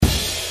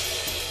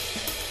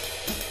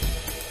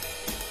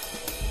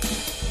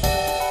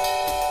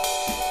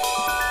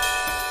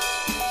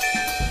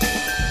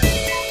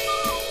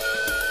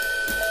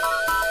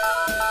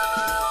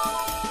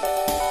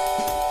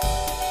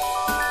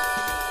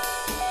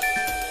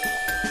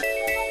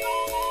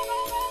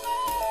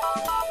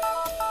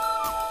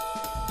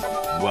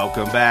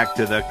Welcome back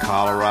to the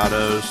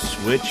Colorado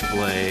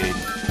Switchblade.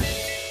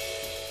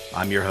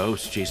 I'm your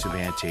host, Jason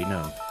Van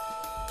Tatenhove,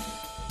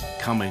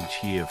 coming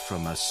to you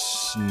from a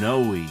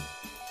snowy,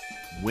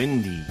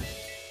 windy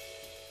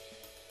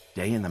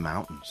day in the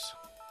mountains.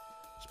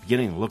 It's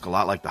beginning to look a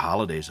lot like the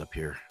holidays up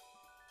here.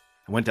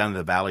 I went down to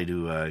the valley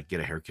to get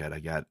a haircut. I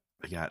got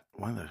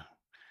one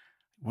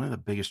of the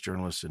biggest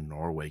journalists in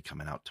Norway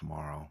coming out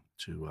tomorrow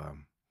to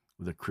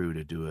with a crew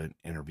to do an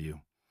interview,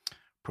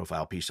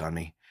 profile piece on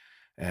me.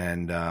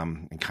 And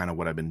kind of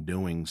what I've been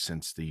doing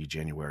since the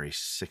January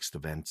 6th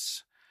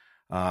events.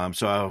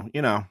 So,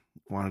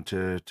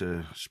 wanted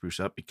to spruce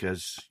up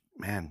because,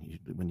 man,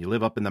 when you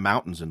live up in the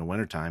mountains in the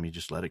wintertime, you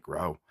just let it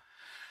grow.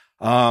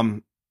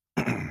 But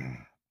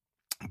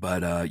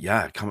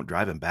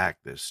driving back,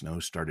 the snow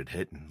started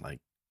hitting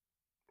like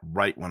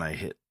right when I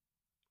hit,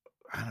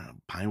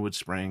 Pinewood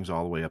Springs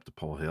all the way up to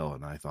Pole Hill.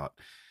 And I thought,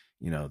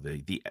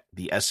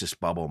 the Estes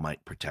bubble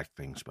might protect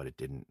things, but it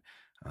didn't.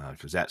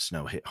 Because that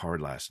snow hit hard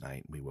last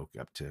night. We woke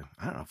up to,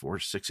 4 or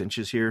 6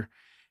 inches here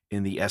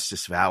in the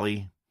Estes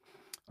Valley.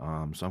 So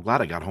I'm glad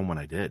I got home when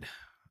I did.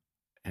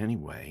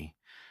 Anyway,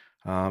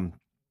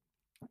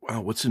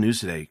 what's the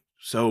news today?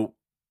 So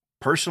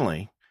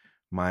personally,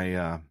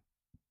 my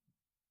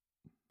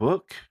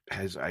book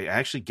I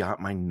actually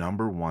got my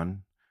number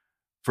one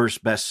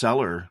first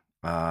bestseller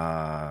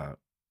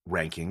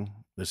ranking.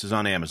 This is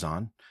on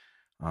Amazon.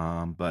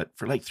 But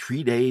for like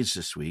 3 days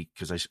this week,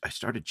 because I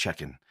started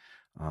checking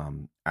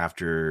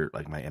after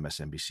like my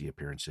MSNBC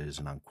appearances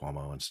and on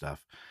Cuomo and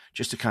stuff,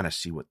 just to kind of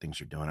see what things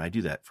are doing. I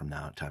do that from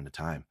time to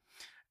time.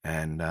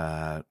 And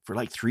for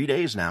like 3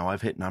 days now,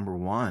 I've hit number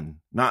one,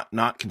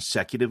 not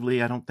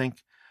consecutively, I don't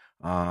think,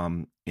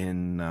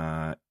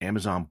 in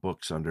Amazon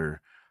books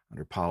under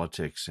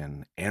politics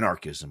and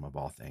anarchism of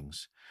all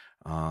things.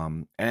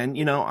 I'm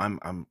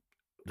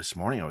this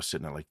morning I was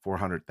sitting at like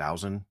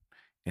 400,000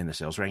 in the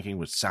sales ranking,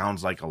 which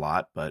sounds like a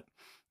lot, but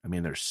I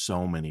mean, there's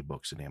so many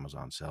books in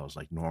Amazon sales.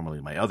 Like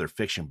normally my other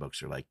fiction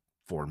books are like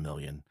 4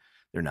 million.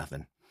 They're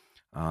nothing.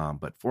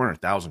 But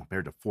 400,000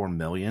 compared to 4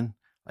 million,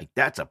 like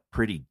that's a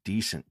pretty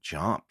decent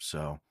jump.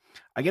 So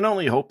I can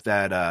only hope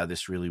that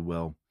this really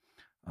will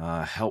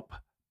help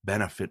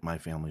benefit my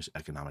family's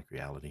economic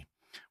reality.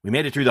 We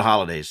made it through the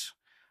holidays.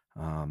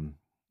 I've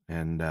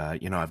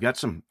got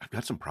some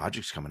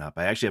projects coming up.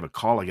 I actually have a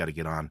call I got to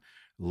get on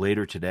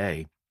later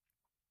today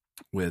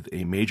with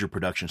a major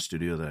production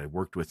studio that I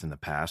worked with in the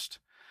past.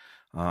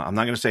 I'm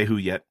not going to say who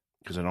yet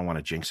because I don't want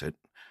to jinx it.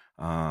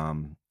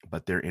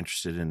 But they're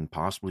interested in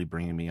possibly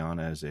bringing me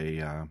on as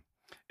a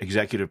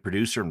executive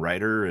producer and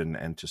writer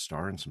and to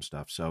star in some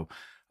stuff. So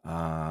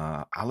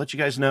I'll let you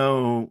guys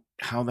know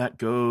how that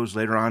goes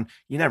later on.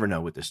 You never know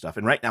with this stuff.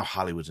 And right now,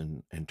 Hollywood's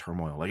in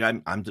turmoil. Like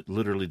I'm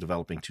literally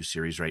developing 2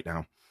 series right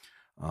now.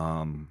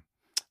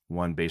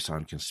 One based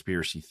on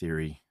conspiracy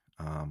theory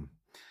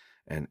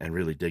and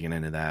really digging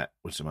into that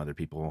with some other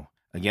people.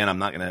 Again, I'm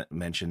not going to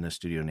mention the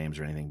studio names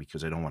or anything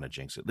because I don't want to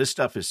jinx it. This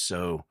stuff is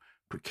so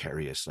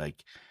precarious.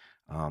 Like,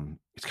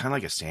 it's kind of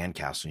like a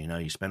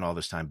sandcastle, you spend all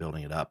this time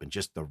building it up and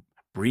just the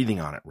breathing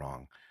on it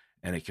wrong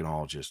and it can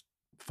all just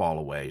fall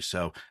away.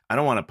 So I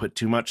don't want to put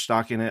too much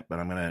stock in it, but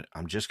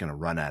I'm just going to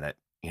run at it,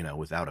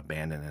 without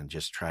abandon and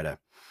just try to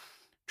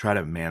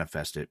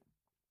manifest it.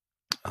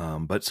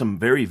 But some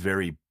very,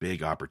 very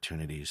big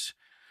opportunities.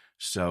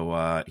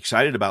 So,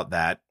 excited about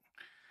that.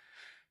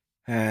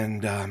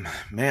 And,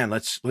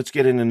 let's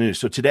get into news.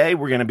 So today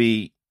we're going to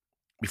be,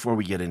 before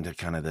we get into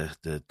kind of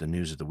the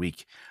news of the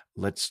week,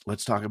 let's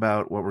talk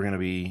about what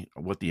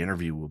the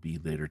interview will be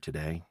later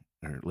today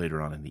or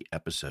later on in the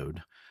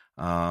episode.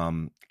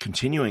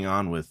 Continuing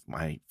on with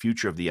my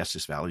Future of the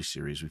Estes Valley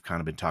series, we've kind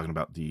of been talking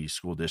about the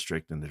school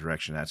district and the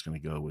direction that's going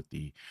to go with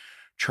the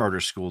charter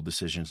school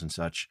decisions and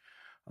such.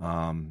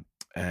 I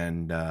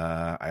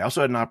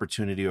also had an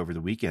opportunity over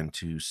the weekend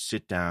to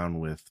sit down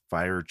with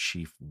Fire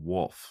Chief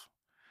Wolf,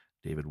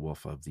 David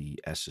Wolf of the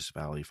Estes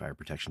Valley Fire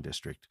Protection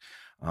District.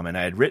 And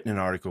I had written an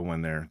article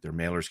when their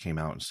mailers came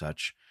out and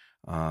such,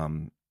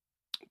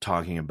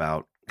 talking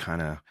about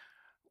kind of,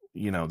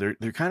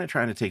 they're kind of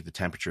trying to take the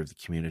temperature of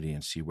the community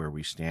and see where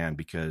we stand,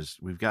 because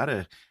we've got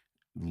to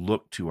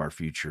look to our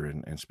future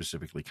and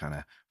specifically kind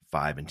of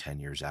 5 and 10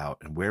 years out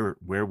and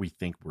where we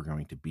think we're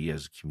going to be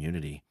as a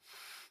community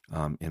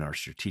in our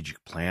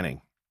strategic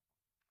planning.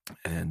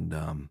 And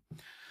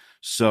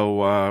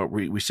So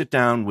we sit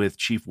down with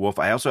Chief Wolf.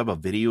 I also have a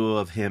video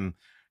of him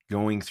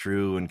going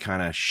through and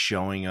kind of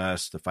showing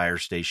us the fire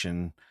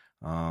station,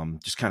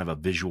 just kind of a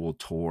visual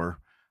tour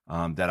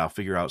that I'll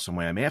figure out some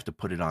way. I may have to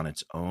put it on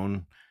its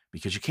own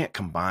because you can't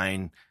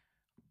combine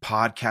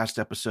podcast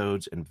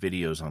episodes and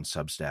videos on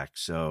Substack.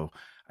 So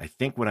I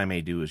think what I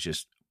may do is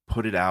just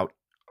put it out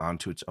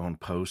onto its own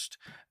post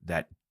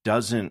that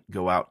doesn't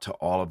go out to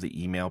all of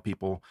the email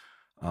people,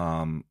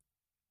 the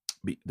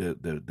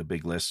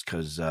big list,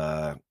 because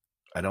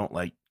I don't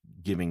like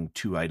giving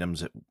 2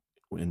 items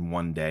in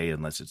one day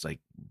unless it's like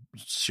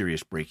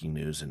serious breaking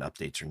news and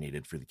updates are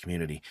needed for the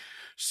community.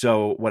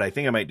 So what I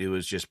think I might do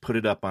is just put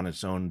it up on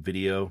its own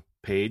video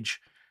page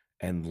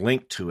and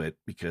link to it,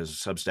 because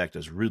Substack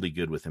does really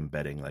good with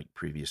embedding like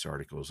previous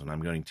articles. And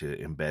I'm going to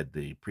embed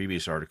the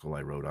previous article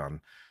I wrote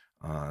on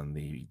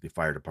the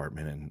fire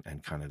department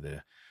and kind of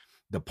the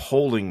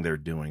polling they're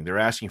doing. They're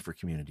asking for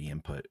community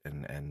input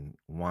and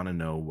want to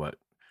know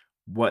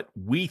what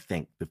we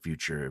think the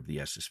future of the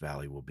Estes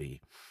Valley will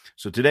be.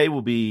 So today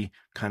will be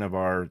kind of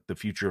the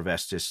Future of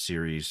Estes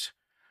series,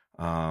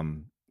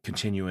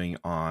 continuing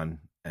on,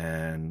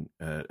 and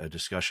a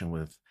discussion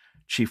with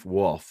Chief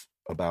Wolf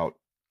about,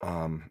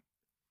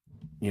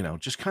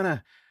 just kind of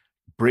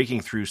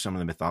breaking through some of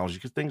the mythology,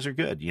 because things are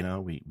good.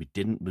 We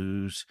didn't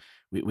lose.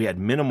 We had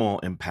minimal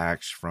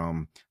impacts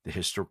from the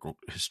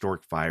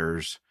historic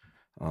fires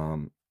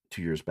 2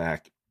 years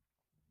back,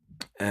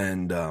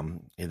 and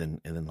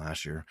then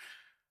last year,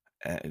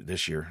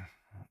 this year,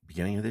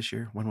 beginning of this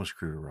year. When was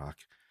Cruder Rock?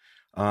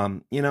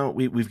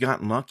 We've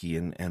gotten lucky,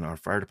 and our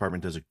fire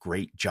department does a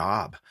great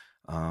job.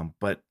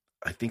 But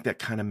I think that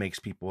kind of makes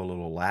people a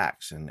little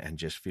lax and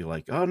just feel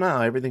like, oh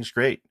no, everything's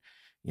great.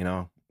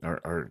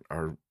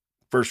 Our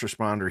first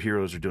responder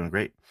heroes are doing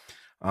great.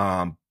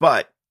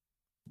 But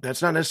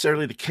that's not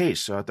necessarily the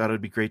case. So I thought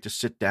it'd be great to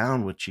sit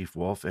down with Chief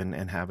Wolf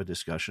and have a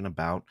discussion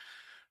about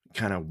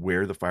kind of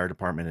where the fire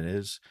department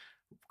is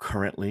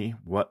currently,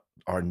 what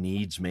our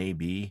needs may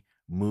be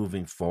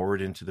moving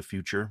forward into the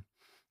future,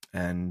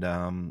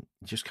 and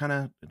just kind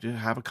of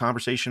have a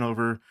conversation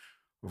over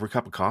a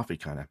cup of coffee,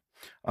 kind of.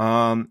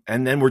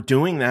 And then we're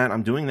doing that.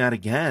 I'm doing that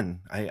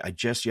again. I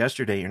just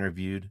yesterday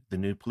interviewed the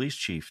new police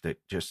chief that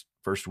just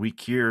first week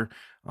here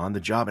on the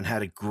job, and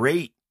had a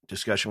great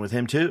discussion with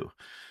him too.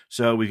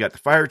 So we got the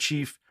fire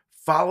chief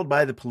followed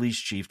by the police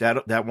chief.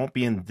 That won't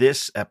be in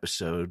this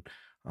episode,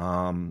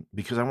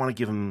 because I want to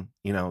give them,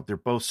 they're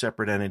both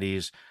separate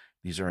entities.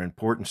 These are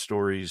important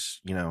stories,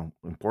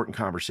 important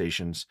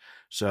conversations.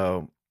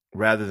 So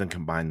rather than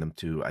combine them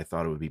two, I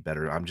thought it would be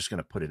better. I'm just going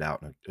to put it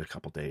out in a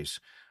couple days.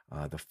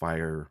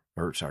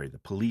 The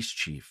police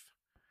chief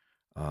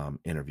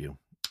interview.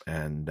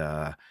 And,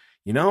 I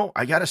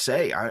got to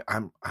say,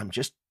 I'm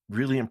just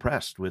really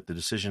impressed with the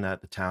decision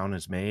that the town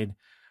has made.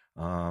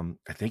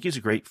 I think he's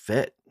a great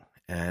fit,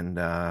 and,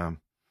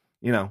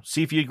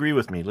 see if you agree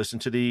with me. Listen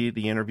to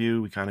the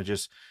interview. We kind of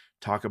just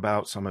talk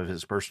about some of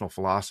his personal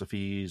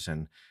philosophies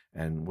and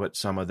what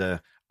some of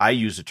I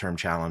use the term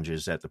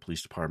challenges that the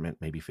police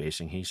department may be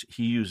facing.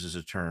 He uses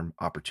the term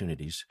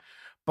opportunities,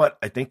 but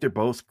I think they're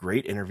both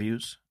great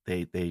interviews.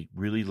 They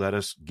really let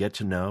us get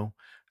to know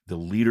the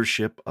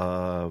leadership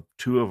of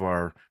two of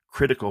our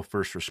critical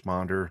first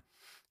responder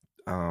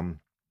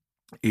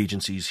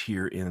agencies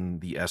here in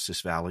the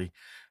Estes Valley.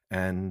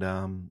 And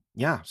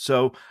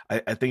so I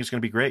think it's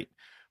going to be great.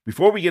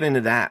 Before we get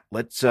into that,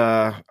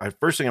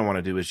 first thing I want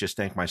to do is just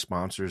thank my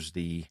sponsors,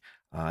 the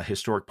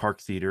Historic Park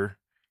Theater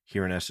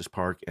here in Estes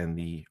Park, and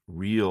the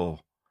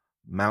Real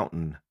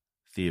Mountain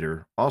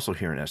Theater, also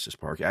here in Estes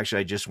Park.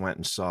 Actually, I just went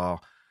and saw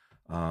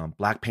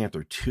Black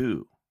Panther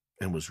 2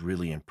 and was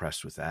really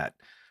impressed with that.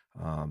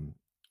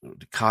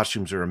 The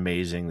costumes are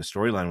amazing. The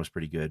storyline was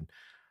pretty good.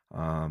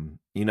 And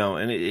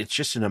it's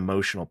just an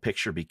emotional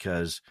picture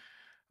because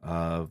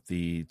of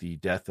the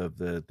death of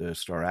the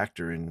star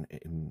actor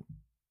in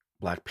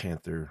Black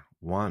Panther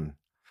 1.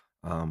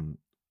 And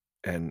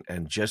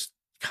just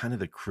kind of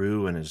the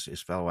crew and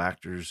his fellow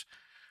actors.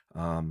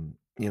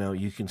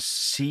 You can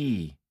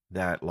see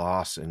that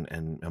loss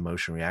and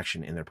emotional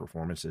reaction in their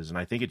performances. And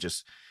I think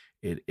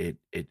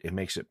it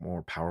makes it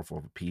more powerful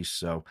of a piece.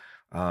 So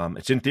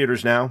it's in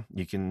theaters now.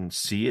 You can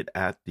see it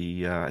at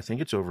the, I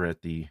think it's over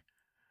at the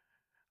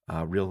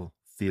Real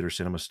Theater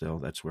Cinema still.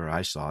 That's where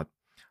I saw it.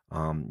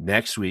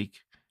 Next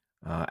week,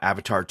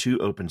 Avatar 2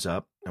 opens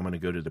up. I'm going to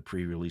go to the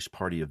pre-release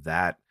party of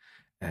that.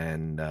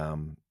 And,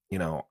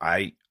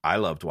 I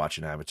loved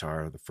watching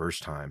Avatar the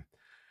first time.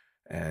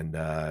 And,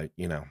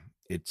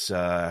 it's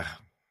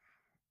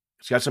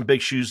got some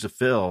big shoes to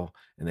fill,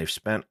 and they've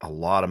spent a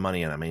lot of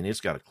money. And I mean,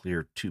 it's got to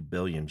clear $2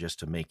 billion just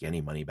to make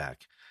any money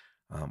back,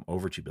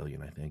 over $2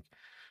 billion, I think.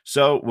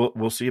 So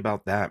we'll see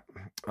about that.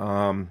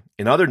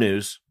 In other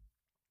news,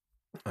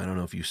 I don't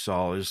know if you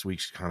saw, this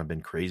week's kind of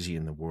been crazy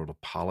in the world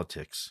of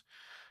politics.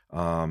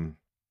 We'll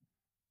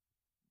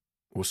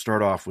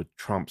start off with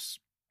Trump's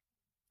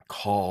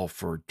call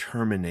for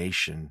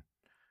termination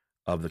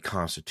of the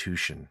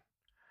Constitution.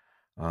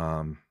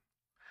 So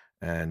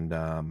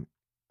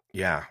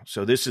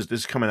this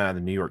is coming out of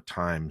the New York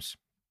Times,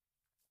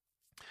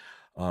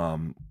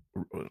 an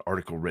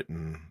article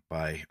written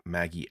by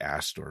Maggie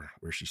Astor,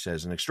 where she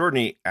says an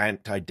extraordinary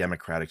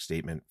anti-democratic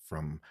statement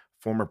from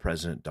former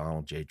President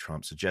Donald J.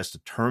 Trump suggests a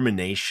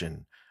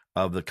termination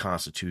of the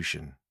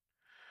Constitution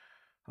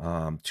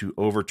to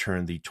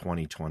overturn the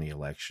 2020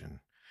 election.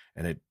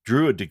 And it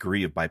drew a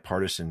degree of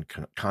bipartisan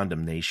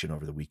condemnation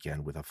over the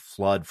weekend, with a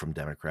flood from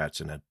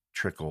Democrats and a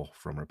trickle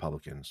from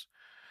Republicans.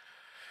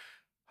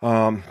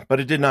 But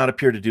it did not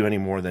appear to do any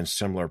more than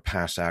similar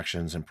past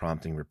actions in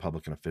prompting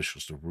Republican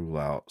officials to rule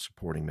out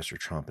supporting Mr.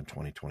 Trump in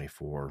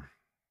 2024.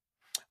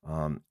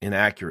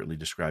 inaccurately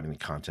describing the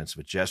contents of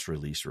a just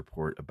released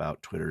report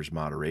about Twitter's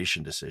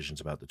moderation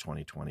decisions about the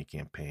 2020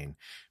 campaign.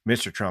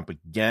 Mr. Trump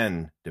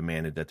again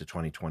demanded that the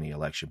 2020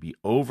 election be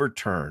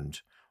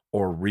overturned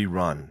or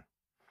rerun,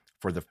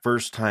 for the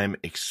first time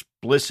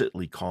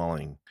explicitly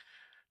calling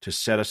to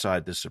set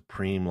aside the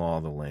supreme law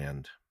of the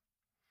land.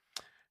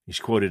 He's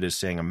quoted as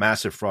saying, "A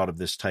massive fraud of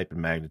this type and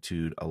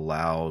magnitude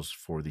allows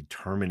for the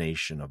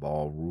termination of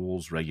all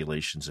rules,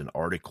 regulations, and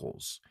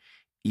articles,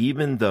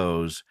 even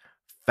those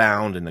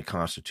found in the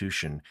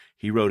Constitution."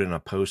 He wrote in a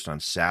post on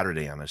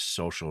Saturday on his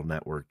social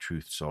network,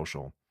 Truth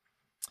Social.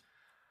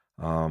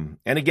 And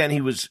again,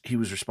 he was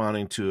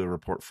responding to a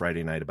report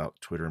Friday night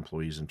about Twitter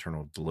employees'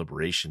 internal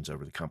deliberations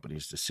over the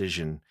company's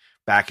decision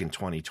back in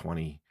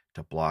 2020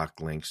 to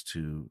block links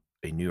to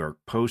a New York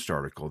Post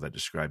article that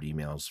described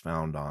emails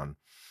found on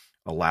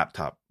a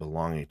laptop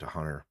belonging to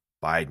Hunter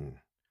Biden,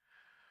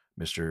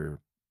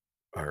 President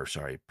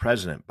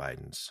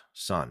Biden's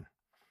son.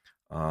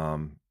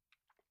 And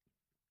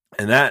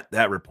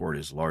that report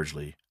is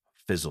largely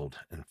fizzled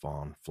and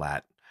fallen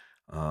flat.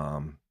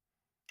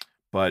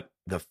 But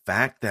the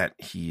fact that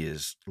he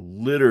is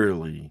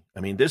literally,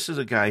 this is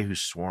a guy who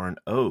swore an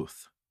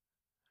oath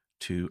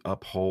to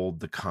uphold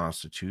the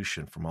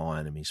Constitution from all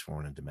enemies,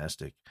 foreign and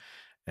domestic.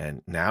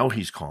 And now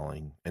he's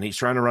calling, and he's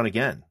trying to run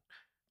again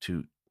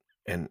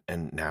and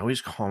now he's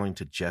calling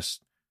to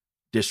just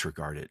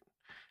disregard it.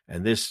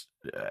 And this,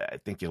 I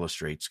think,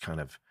 illustrates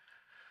kind of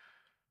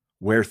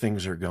where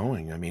things are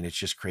going. It's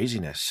just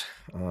craziness.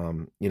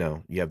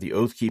 You have the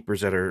oath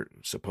keepers that are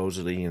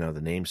supposedly,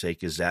 the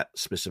namesake is that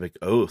specific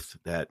oath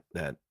that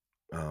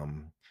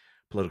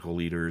political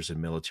leaders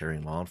and military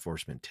and law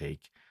enforcement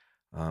take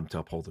to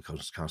uphold the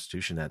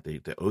Constitution, that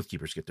the oath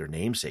keepers get their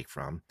namesake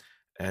from.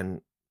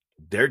 And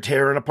they're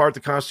tearing apart the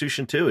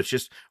Constitution too. It's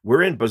just,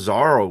 we're in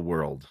bizarro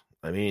world.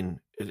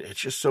 It's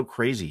just so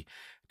crazy.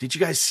 Did you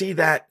guys see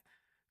that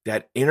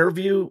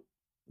interview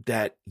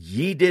that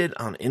Yi did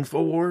on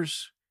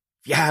InfoWars?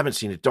 If you haven't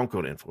seen it, don't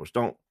go to InfoWars.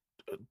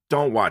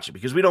 Don't watch it,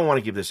 because we don't want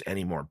to give this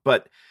anymore.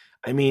 But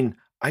I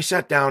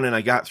sat down and I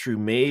got through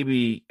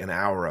maybe an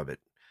hour of it.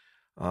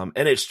 And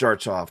it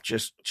starts off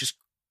just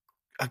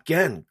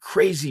again,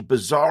 crazy,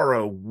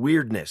 bizarro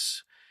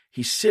weirdness.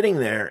 He's sitting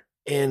there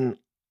in,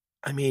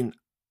 I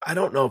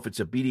don't know if it's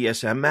a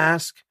BDSM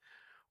mask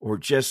or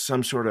just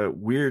some sort of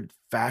weird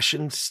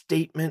fashion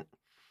statement,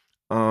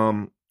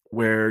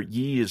 where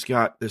Yi has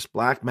got this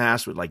black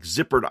mask with like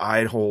zippered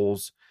eye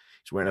holes.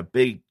 He's wearing a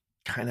big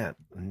kind of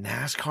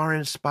NASCAR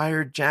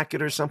inspired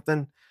jacket or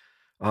something.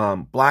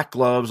 Black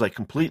gloves, like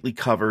completely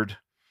covered.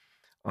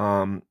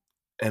 And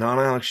on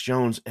Alex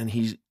Jones, and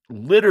he's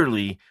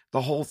literally,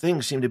 the whole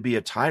thing seemed to be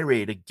a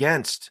tirade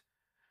against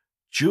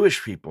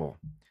Jewish people.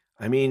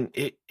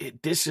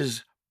 This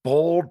is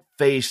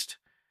bold-faced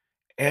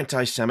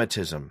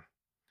anti-Semitism,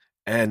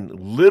 and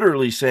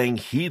literally saying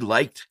he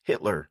liked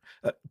Hitler.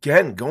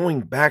 Again,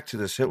 going back to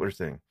this Hitler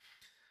thing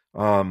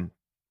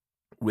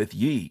with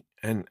Yi.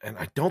 And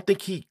I don't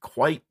think he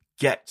quite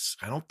gets,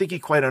 I don't think he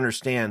quite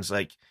understands,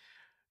 like,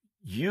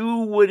 you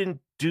wouldn't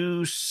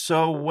do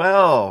so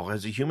well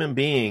as a human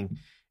being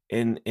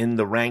in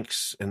the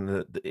ranks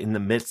and in the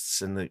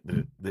midst and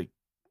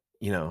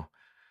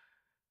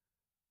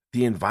the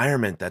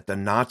environment that the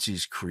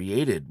Nazis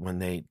created when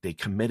they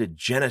committed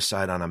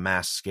genocide on a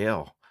mass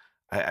scale.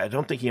 I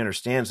don't think he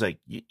understands, like,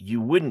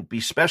 you wouldn't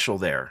be special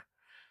there.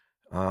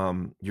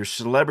 Your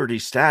celebrity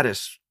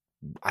status,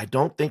 I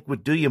don't think,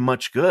 would do you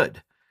much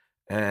good.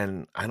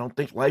 And I don't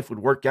think life would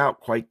work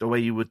out quite the way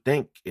you would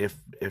think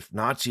if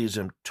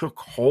Nazism took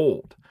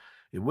hold.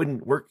 It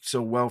wouldn't work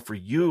so well for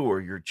you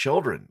or your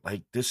children.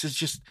 Like, this is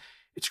just,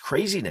 it's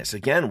craziness.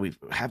 Again, we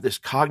have this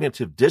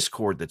cognitive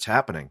discord that's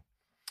happening.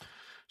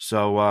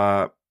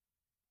 So,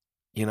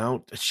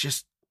 it's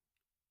just,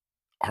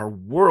 our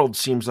world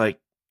seems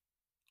like,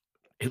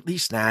 at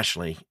least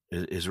nationally,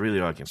 is really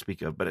all I can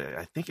speak of, but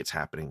I think it's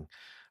happening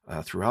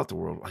throughout the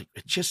world. Like,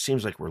 it just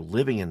seems like we're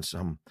living in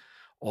some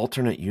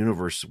alternate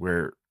universe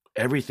where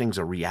everything's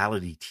a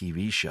reality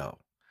TV show.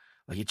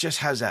 Like, it just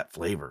has that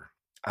flavor.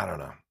 I don't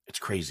know. It's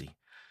crazy.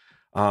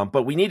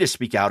 But we need to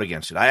speak out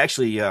against it. I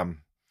actually, I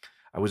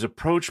was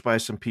approached by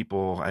some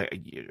people,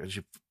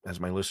 as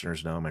my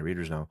listeners know, my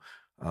readers know,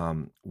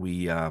 I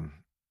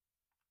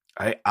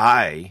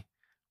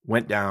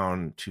went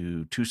down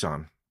to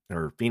Tucson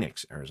or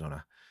Phoenix,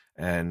 Arizona,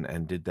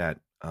 and did that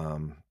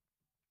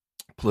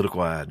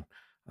political ad,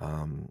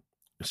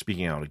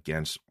 speaking out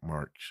against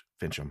Mark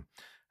Fincham,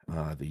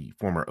 the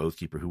former Oath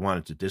Keeper, who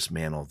wanted to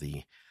dismantle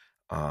the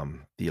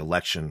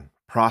election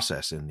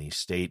process in the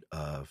state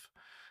of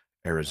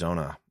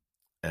Arizona.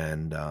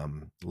 And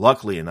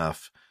luckily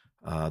enough,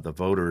 the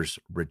voters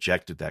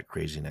rejected that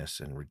craziness.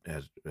 And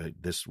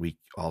this week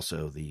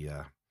also,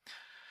 the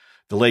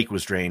lake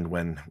was drained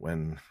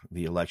when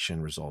the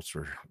election results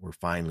were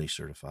finally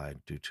certified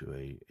due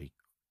to a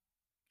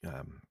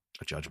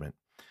judgment.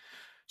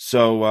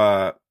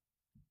 So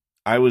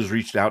I was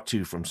reached out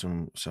to from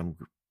some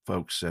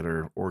folks that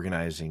are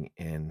organizing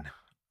in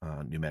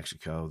New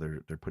Mexico.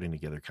 They're putting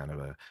together kind of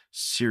a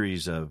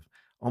series of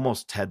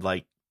almost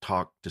TED-like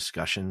talk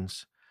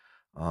discussions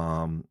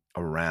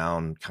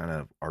around kind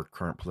of our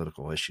current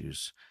political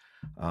issues.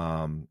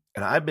 And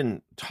I've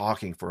been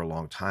talking for a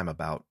long time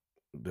about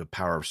the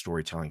power of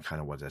storytelling, kind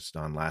of what that's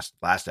done.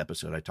 Last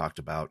episode, I talked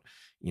about,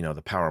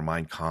 the power of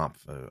Mein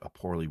Kampf, a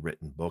poorly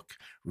written book,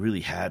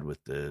 really had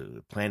with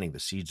the planting the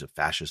seeds of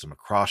fascism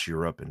across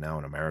Europe and now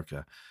in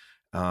America.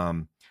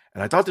 And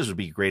I thought this would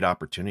be a great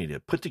opportunity to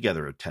put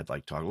together a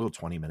TED-like talk, a little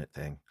 20-minute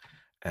thing,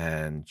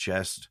 and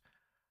just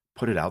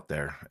put it out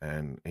there.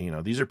 And,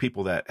 these are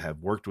people that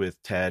have worked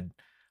with TED,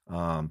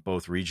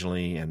 both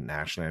regionally and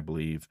nationally, I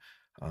believe.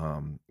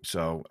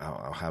 So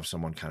I'll have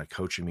someone kind of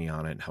coaching me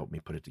on it and help me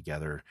put it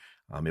together.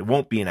 It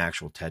won't be an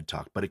actual TED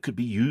talk, but it could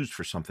be used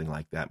for something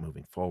like that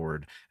moving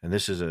forward. And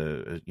this is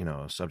a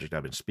subject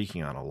I've been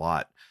speaking on a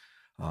lot,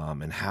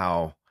 and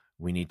how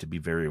we need to be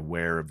very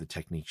aware of the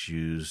techniques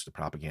used, the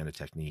propaganda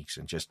techniques,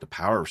 and just the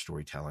power of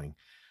storytelling.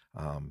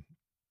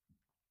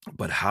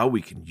 But how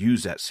we can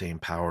use that same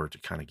power to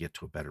kind of get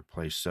to a better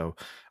place. So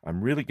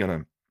I'm really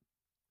going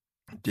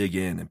to dig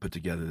in and put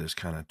together this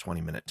kind of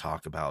 20-minute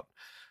talk about,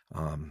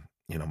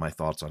 my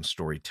thoughts on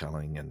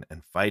storytelling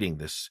and fighting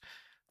this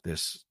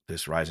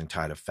rising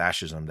tide of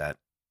fascism that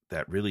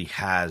really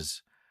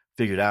has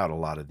figured out a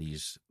lot of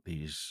these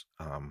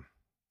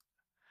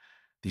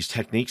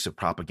techniques of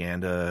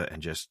propaganda,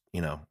 and just,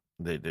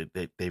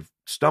 they've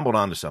stumbled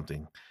onto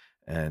something,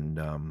 and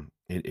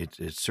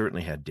it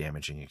certainly had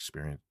damaging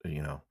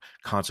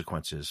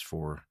consequences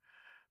for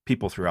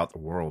people throughout the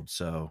world.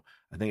 So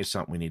I think it's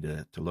something we need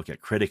to look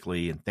at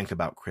critically and think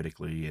about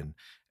critically,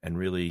 and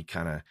really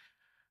kind of,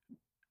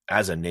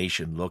 as a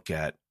nation, look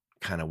at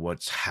kind of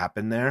what's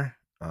happened there,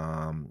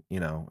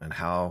 and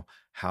how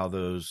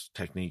those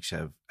techniques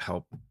have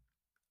helped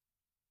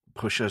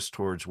push us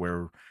towards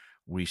where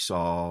we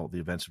saw the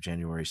events of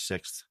January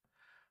 6th,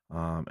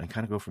 and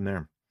kind of go from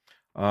there.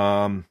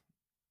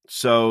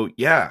 So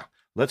yeah,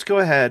 let's go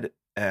ahead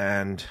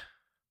and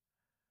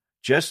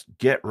just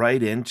get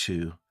right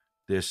into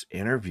this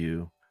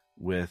interview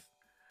with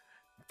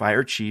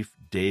Fire Chief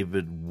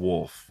David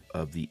Wolf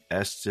of the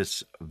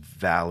Estes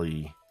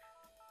Valley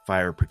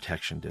Fire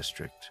Protection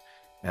District.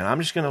 And I'm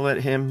just going to let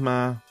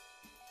him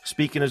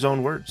speak in his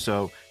own words.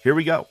 So here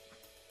we go.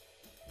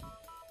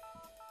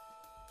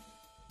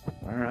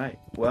 All right.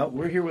 Well,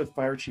 we're here with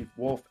Fire Chief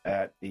Wolf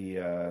at the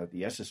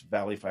Estes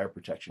Valley Fire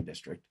Protection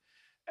District.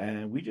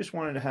 And we just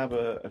wanted to have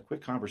a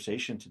quick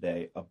conversation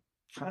today,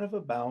 kind of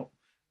about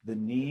the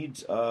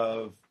needs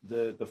of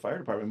the fire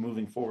department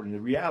moving forward, and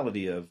the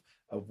reality of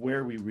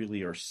where we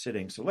really are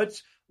sitting. So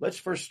let's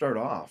first start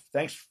off.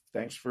 Thanks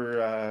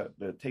for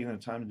taking the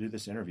time to do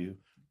this interview,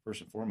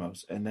 first and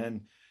foremost, and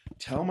then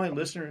tell my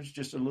listeners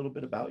just a little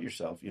bit about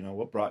yourself.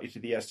 What brought you to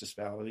the Estes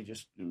Valley?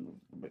 Just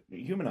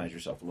humanize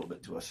yourself a little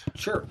bit to us.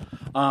 Sure.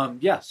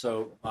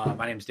 So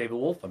my name is David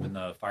Wolf. I'm in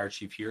the fire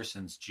chief here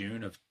since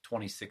June of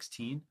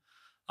 2016.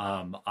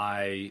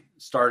 I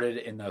started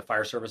in the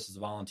fire service as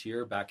a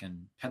volunteer back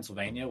in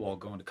Pennsylvania while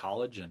going to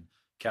college, and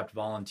kept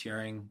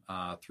volunteering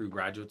through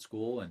graduate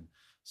school, and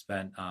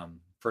spent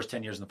first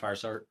 10 years in the fire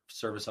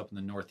service up in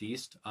the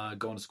Northeast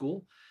going to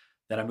school.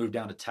 Then I moved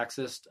down to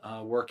Texas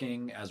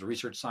working as a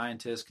research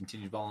scientist,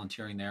 continued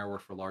volunteering there,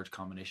 worked for a large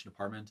combination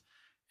department.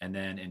 And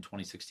then in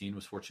 2016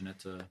 was fortunate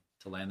to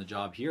land the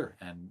job here.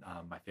 And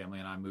my family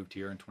and I moved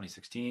here in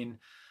 2016.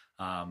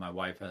 My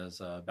wife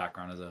has a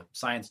background as a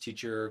science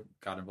teacher,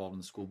 got involved in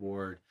the school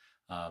board.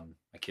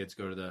 My kids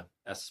go to the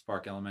Estes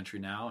Park Elementary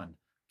now, and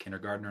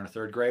kindergartner and a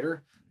third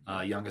grader.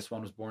 Youngest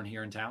one was born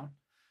here in town.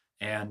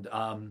 And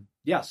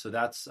so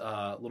that's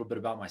a little bit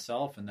about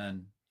myself. And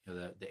then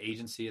the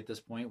agency at this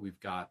point, we've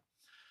got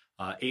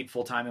 8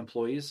 full-time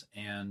employees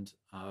and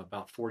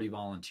about 40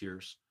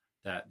 volunteers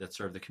that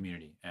serve the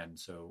community. And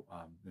so,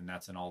 and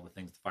that's in all the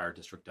things the fire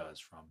district does,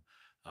 from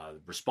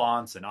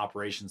response and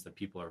operations that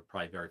people are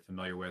probably very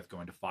familiar with,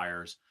 going to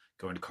fires,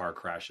 going to car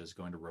crashes,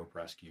 going to rope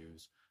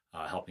rescues,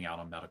 helping out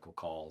on medical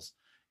calls,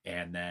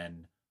 and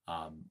then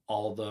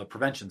all the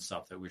prevention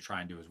stuff that we try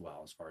and do as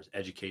well, as far as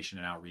education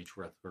and outreach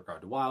with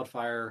regard to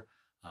wildfire,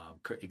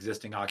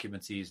 existing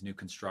occupancies, new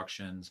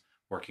constructions,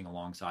 working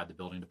alongside the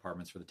building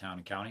departments for the town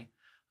and county,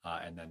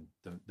 and then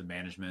the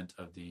management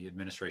of the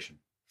administration.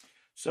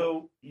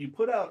 So you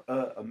put out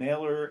a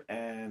mailer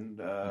and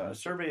a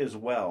survey as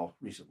well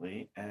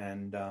recently,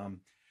 and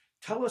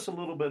tell us a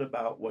little bit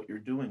about what you're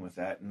doing with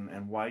that,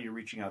 and why you're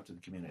reaching out to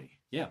the community.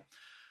 Yeah.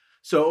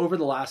 So over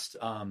the last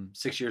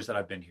 6 years that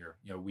I've been here,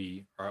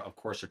 we are, of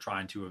course,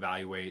 trying to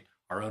evaluate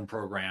our own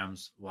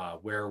programs,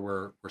 where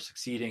we're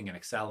succeeding and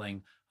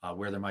excelling,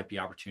 where there might be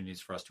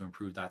opportunities for us to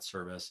improve that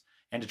service,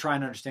 and to try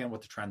and understand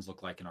what the trends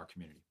look like in our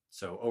community.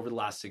 So over the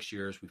last 6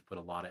 years, we've put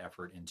a lot of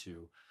effort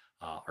into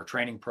our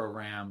training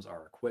programs,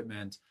 our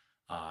equipment,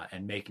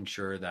 and making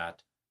sure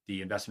that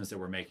the investments that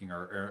we're making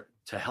are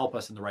to help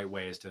us in the right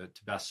ways to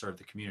best serve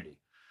the community.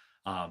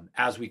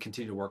 As we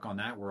continue to work on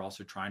that, we're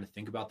also trying to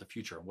think about the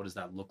future. What does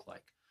that look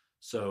like?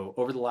 So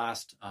over the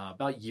last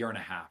about year and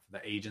a half,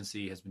 the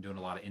agency has been doing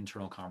a lot of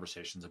internal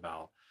conversations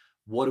about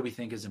what do we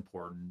think is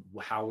important?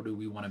 How do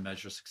we want to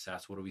measure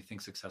success? What do we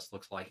think success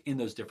looks like in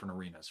those different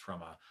arenas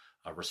from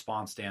a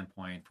response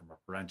standpoint, from a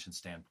prevention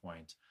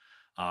standpoint?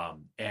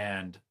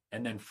 And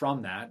then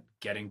from that,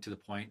 getting to the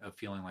point of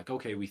feeling like,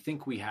 okay, we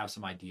think we have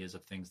some ideas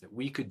of things that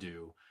we could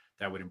do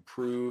that would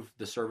improve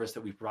the service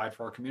that we provide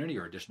for our community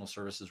or additional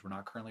services we're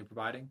not currently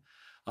providing,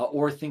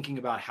 or thinking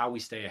about how we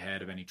stay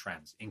ahead of any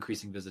trends,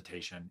 increasing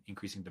visitation,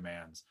 increasing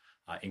demands,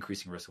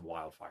 increasing risk of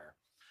wildfire.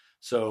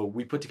 So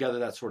we put together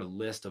that sort of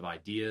list of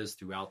ideas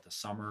throughout the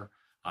summer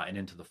and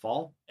into the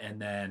fall. And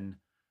then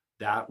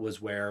that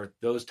was where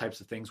those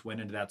types of things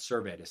went into that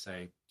survey to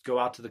say, go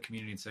out to the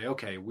community and say,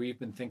 okay, we've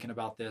been thinking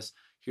about this.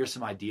 Here's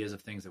some ideas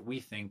of things that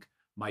we think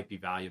might be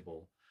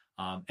valuable.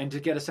 And to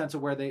get a sense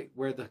of where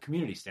the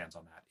community stands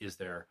on that. Is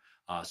there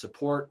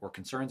support or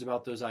concerns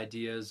about those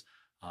ideas,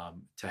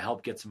 to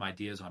help get some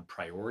ideas on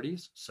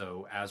priorities?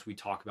 So as we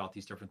talk about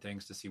these different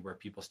things, to see where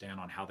people stand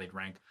on how they'd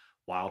rank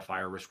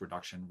wildfire risk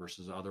reduction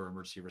versus other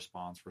emergency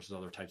response versus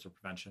other types of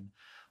prevention,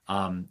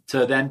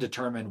 to then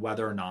determine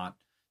whether or not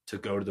to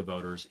go to the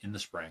voters in the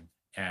spring.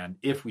 And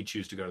if we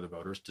choose to go to the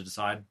voters, to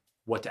decide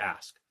what to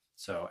ask.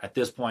 So at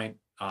this point,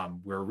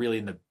 we're really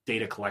in the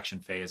data collection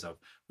phase of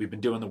we've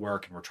been doing the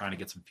work and we're trying to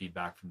get some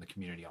feedback from the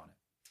community on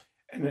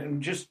it.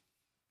 And just,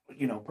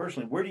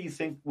 personally, where do you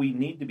think we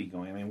need to be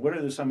going? I mean, what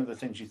are some of the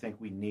things you think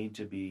we need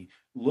to be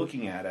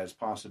looking at as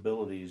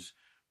possibilities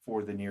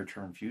for the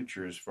near-term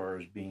future as far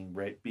as being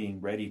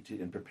ready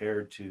to and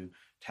prepared to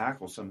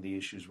tackle some of the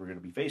issues we're going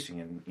to be facing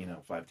in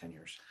 5-10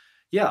 years?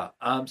 Yeah.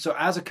 So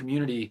as a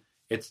community,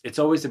 it's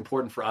always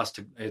important for us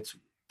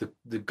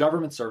the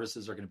government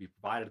services are going to be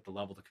provided at the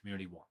level the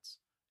community wants.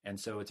 And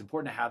so it's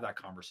important to have that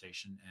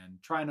conversation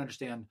and try and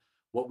understand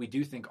what we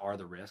do think are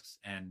the risks.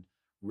 And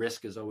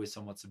risk is always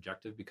somewhat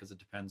subjective because it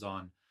depends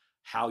on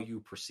how you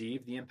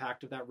perceive the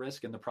impact of that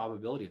risk and the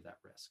probability of that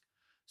risk.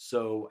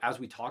 So as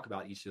we talk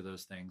about each of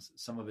those things,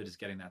 some of it is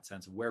getting that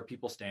sense of where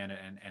people stand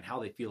and how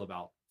they feel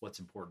about what's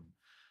important.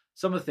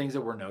 Some of the things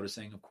that we're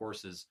noticing, of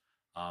course, is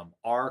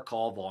our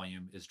call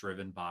volume is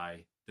driven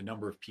by the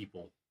number of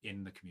people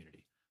in the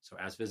community. So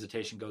as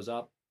visitation goes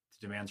up,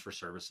 the demands for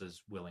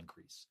services will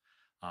increase.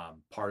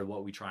 Part of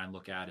what we try and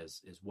look at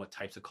is what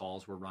types of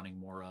calls we're running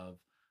more of.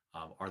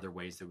 Are there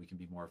ways that we can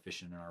be more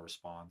efficient in our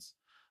response?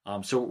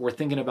 So we're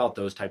thinking about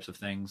those types of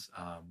things.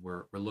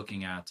 We're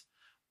looking at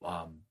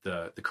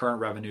the current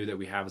revenue that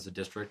we have as a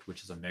district,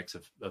 which is a mix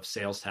of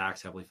sales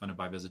tax heavily funded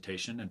by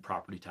visitation and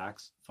property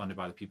tax funded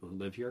by the people who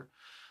live here.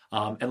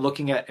 And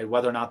looking at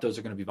whether or not those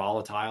are going to be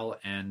volatile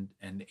and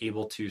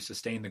able to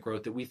sustain the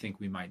growth that we think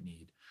we might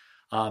need.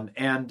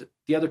 And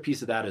the other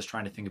piece of that is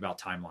trying to think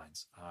about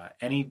timelines.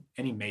 Any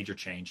major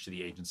change to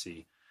the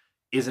agency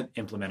isn't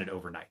implemented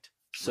overnight.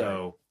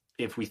 So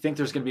if we think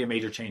there's going to be a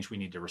major change we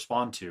need to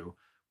respond to,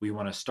 we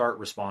want to start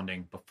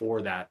responding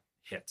before that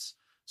hits.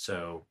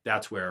 So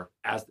that's where,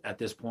 at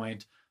this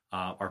point,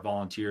 our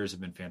volunteers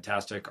have been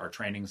fantastic. Our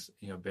trainings,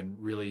 been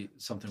really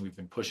something we've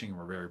been pushing, and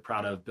we're very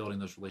proud of building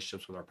those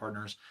relationships with our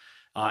partners.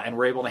 And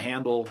we're able to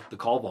handle the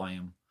call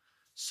volume.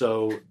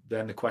 So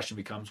then the question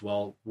becomes,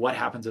 well, what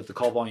happens if the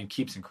call volume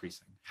keeps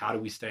increasing? How do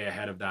we stay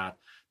ahead of that?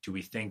 Do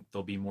we think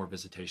there'll be more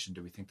visitation?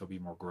 Do we think there'll be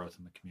more growth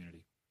in the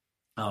community?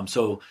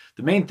 So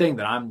the main thing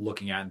that I'm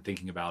looking at and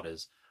thinking about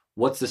is,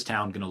 what's this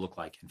town going to look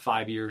like in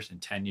 5 years, in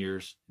 10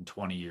 years, in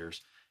 20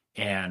 years?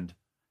 And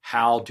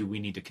how do we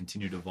need to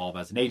continue to evolve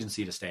as an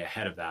agency to stay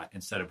ahead of that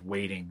instead of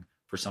waiting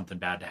for something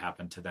bad to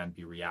happen to then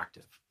be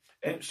reactive?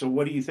 And so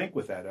what do you think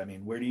with that? I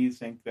mean, where do you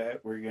think that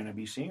we're going to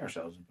be seeing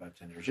ourselves in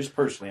 5-10 years? Just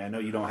personally, I know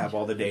you don't have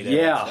all the data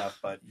and stuff,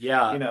 but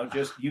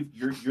just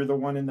you're the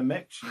one in the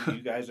mix.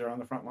 You guys are on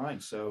the front line.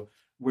 So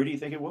where do you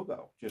think it will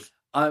go?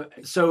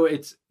 So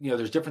it's,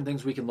 there's different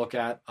things we can look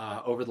at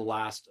over the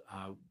last,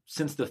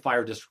 since the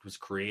fire district was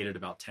created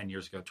about 10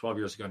 years ago, 12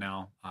 years ago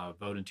now,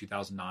 voted in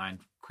 2009,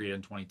 created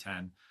in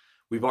 2010.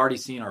 We've already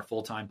seen our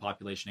full-time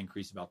population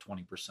increase about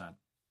 20%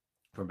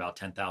 from about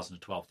 10,000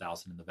 to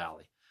 12,000 in the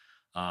valley.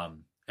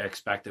 I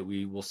expect that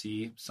we will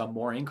see some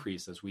more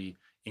increase as we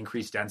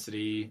increase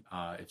density.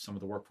 If some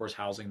of the workforce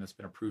housing that's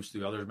been approved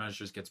through other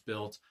measures gets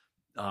built,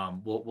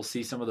 we'll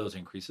see some of those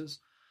increases.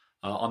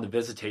 On the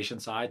visitation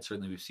side,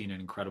 certainly we've seen an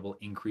incredible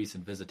increase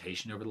in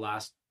visitation over the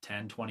last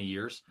 10, 20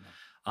 years.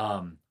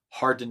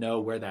 Hard to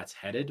know where that's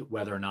headed,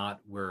 whether or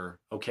not we're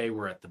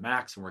at the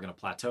max and we're going to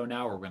plateau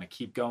now, or we're going to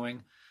keep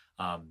going.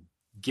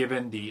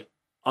 Given the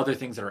other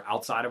things that are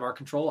outside of our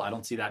control, I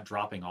don't see that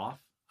dropping off.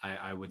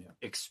 I would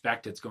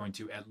expect it's going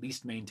to at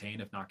least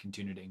maintain, if not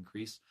continue to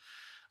increase.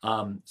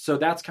 So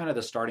that's kind of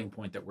the starting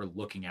point that we're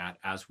looking at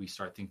as we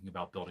start thinking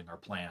about building our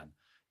plan,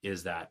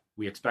 is that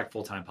we expect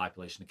full-time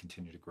population to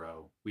continue to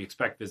grow. We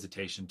expect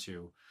visitation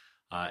to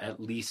at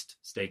least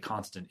stay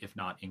constant, if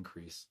not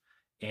increase.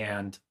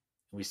 And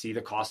we see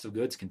the cost of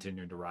goods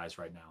continuing to rise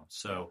right now.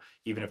 So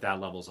even if that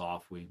levels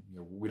off, we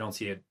don't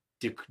see it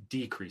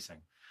decreasing.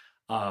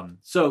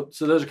 So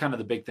those are kind of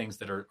the big things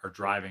that are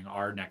driving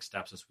our next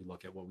steps as we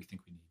look at what we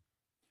think we need.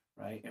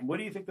 Right. And what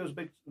do you think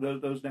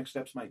those next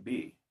steps might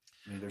be?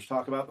 I mean, there's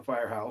talk about the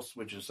firehouse,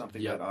 which is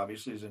something that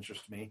obviously has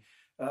interested me.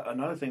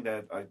 another thing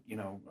that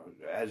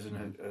as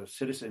a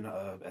citizen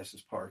of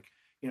Estes Park,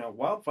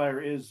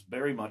 wildfire is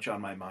very much on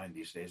my mind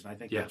these days, and I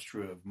think that's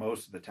true of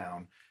most of the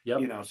town.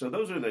 Yep. So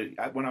those are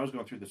when I was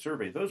going through the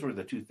survey, those were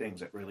the two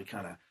things that really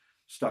kind of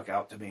stuck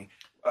out to me.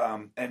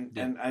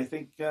 And I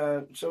think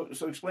so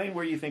explain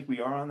where you think we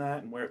are on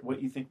that, and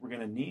what you think we're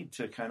going to need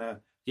to kind of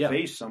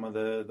face some of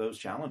those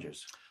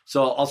challenges.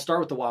 So I'll start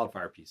with the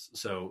wildfire piece.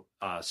 So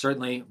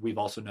certainly we've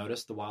also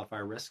noticed the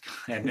wildfire risk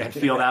and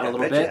feel that a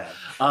little bit.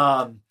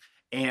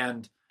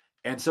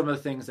 And some of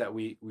the things that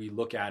we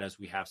look at as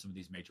we have some of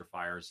these major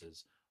fires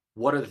is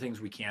what are the things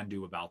we can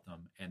do about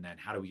them, and then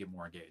how do we get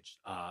more engaged?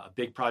 A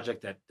big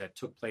project that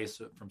took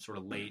place from sort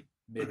of mid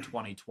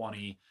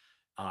 2020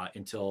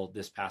 until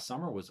this past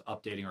summer was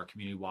updating our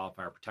community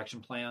wildfire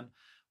protection plan,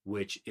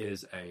 which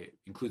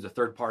includes a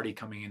third party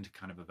coming in to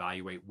kind of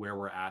evaluate where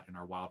we're at in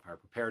our wildfire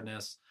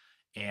preparedness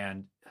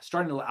and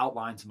starting to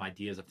outline some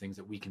ideas of things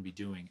that we can be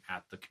doing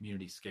at the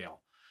community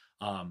scale.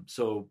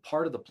 So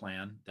part of the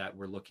plan that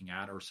we're looking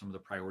at, or some of the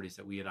priorities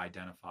that we had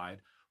identified,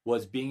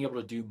 was being able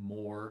to do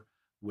more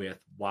with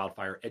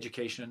wildfire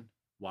education,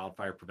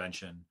 wildfire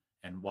prevention,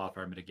 and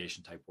wildfire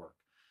mitigation type work.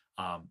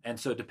 And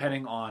so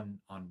depending on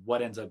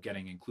what ends up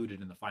getting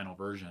included in the final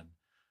version,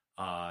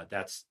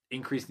 that's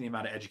increasing the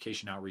amount of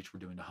education outreach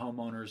we're doing to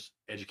homeowners,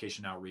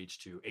 education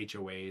outreach to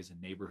HOAs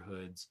and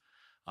neighborhoods,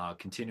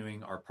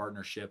 continuing our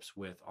partnerships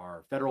with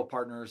our federal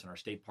partners and our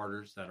state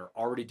partners that are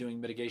already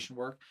doing mitigation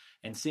work,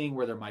 and seeing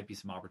where there might be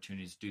some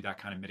opportunities to do that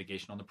kind of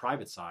mitigation on the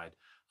private side.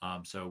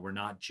 So we're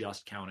not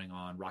just counting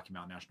on Rocky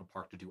Mountain National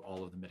Park to do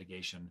all of the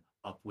mitigation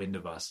upwind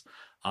of us.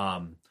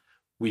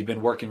 We've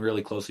been working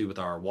really closely with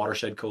our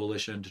watershed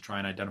coalition to try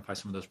and identify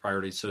some of those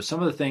priorities. So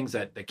some of the things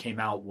that came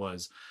out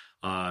was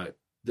the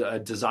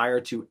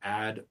desire to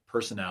add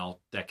personnel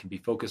that can be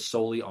focused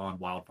solely on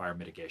wildfire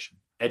mitigation,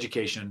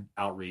 education,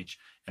 outreach,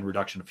 and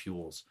reduction of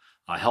fuels,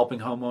 helping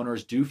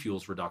homeowners do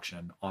fuels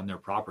reduction on their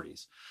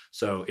properties.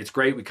 So it's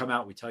great. We come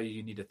out, we tell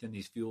you need to thin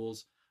these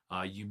fuels.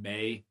 You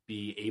may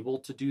be able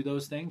to do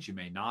those things. You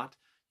may not.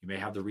 You may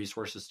have the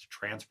resources to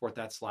transport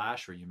that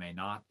slash, or you may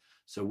not.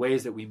 So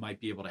ways that we might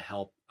be able to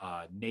help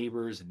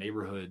neighbors and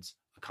neighborhoods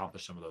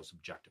accomplish some of those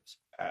objectives.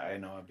 I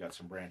know I've got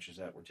some branches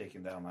that were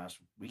taken down last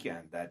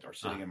weekend that are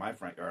sitting in my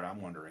front yard.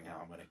 I'm wondering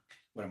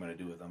what I'm going to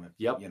do with them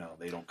if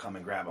they don't come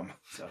and grab them.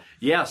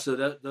 So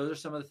those are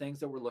some of the things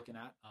that we're looking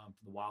at from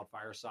the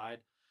wildfire side.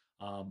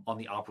 On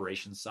the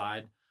operations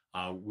side,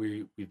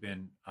 we've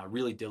been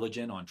really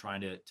diligent on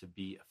trying to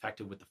be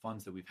effective with the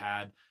funds that we've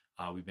had.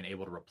 We've been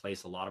able to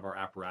replace a lot of our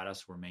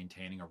apparatus. We're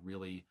maintaining a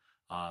really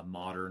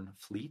modern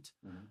fleet.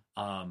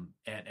 Mm-hmm.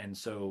 And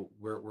so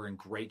we're in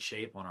great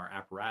shape on our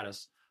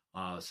apparatus.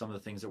 Some of the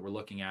things that we're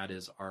looking at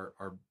is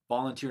our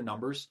volunteer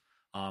numbers,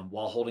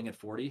 while holding at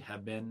 40,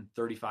 have been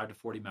 35 to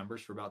 40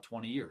 members for about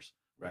 20 years.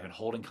 Right. We've been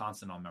holding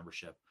constant on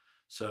membership.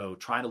 So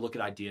trying to look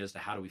at ideas to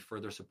how do we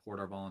further support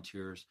our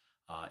volunteers,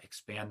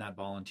 expand that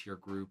volunteer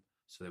group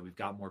so that we've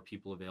got more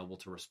people available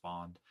to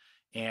respond.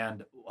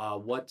 And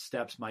what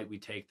steps might we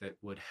take that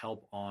would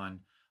help on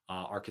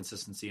our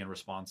consistency and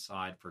response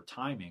side for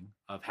timing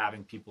of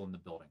having people in the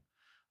building.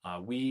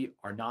 We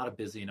are not a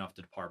busy enough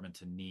department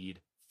to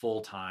need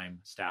full-time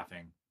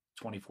staffing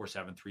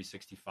 24/7,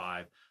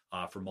 365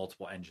 for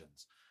multiple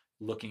engines.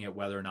 Looking at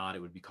whether or not it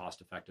would be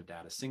cost-effective to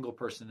add a single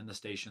person in the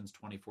stations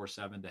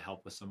 24/7 to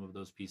help with some of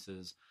those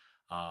pieces.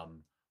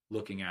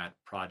 Looking at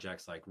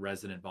projects like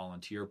resident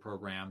volunteer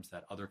programs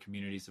that other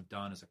communities have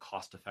done as a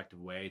cost-effective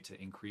way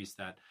to increase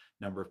that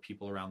number of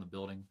people around the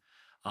building.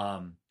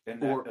 A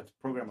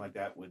program like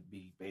that would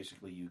be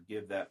basically you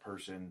give that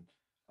person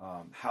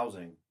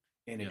housing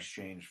in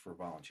exchange for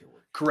volunteer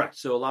work. Correct.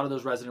 So a lot of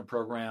those resident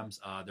programs,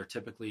 they're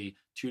typically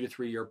 2 to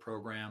 3 year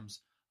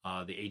programs.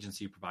 The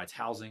agency provides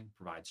housing,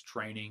 provides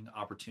training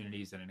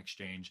opportunities, and in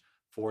exchange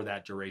for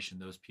that duration,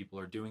 those people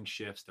are doing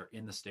shifts, they're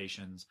in the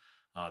stations,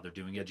 they're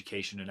doing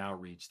education and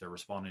outreach, they're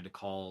responding to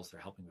calls, they're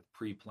helping with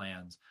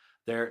pre-plans.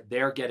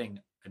 They're getting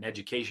an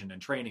education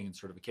and training and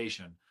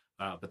certification,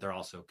 but they're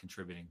also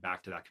contributing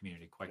back to that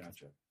community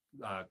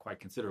quite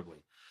considerably.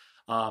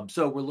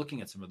 So we're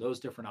looking at some of those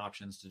different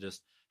options to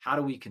just how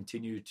do we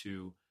continue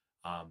to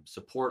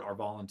support our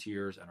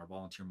volunteers and our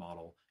volunteer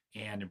model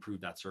and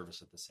improve that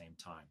service at the same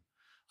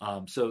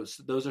time. So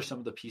those are some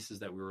of the pieces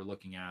that we were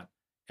looking at.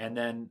 And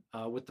then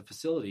with the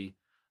facility,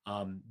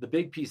 the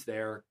big piece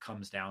there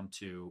comes down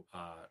to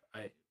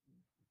a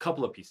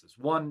couple of pieces.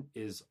 One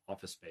is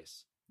office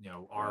space.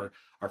 Our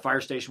fire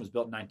station was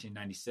built in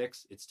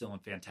 1996. It's still in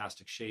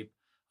fantastic shape.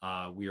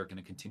 We are going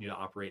to continue to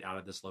operate out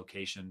of this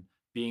location,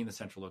 being the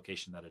central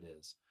location that it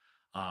is.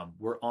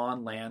 We're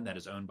on land that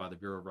is owned by the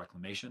Bureau of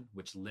Reclamation,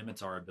 which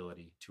limits our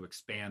ability to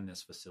expand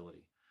this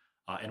facility.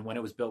 And when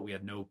it was built, we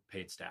had no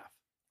paid staff.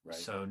 Right.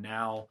 So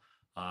now,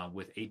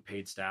 with 8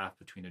 paid staff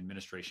between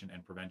administration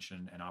and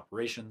prevention and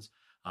operations,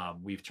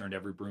 we've turned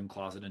every broom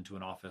closet into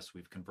an office.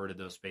 We've converted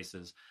those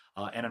spaces.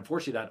 And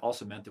unfortunately, that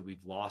also meant that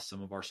we've lost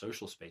some of our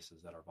social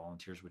spaces that our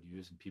volunteers would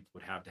use and people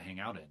would have to hang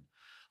out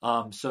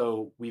in.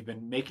 So we've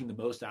been making the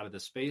most out of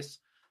this space.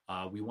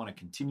 We want to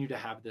continue to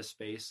have this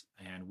space,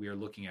 and we are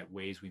looking at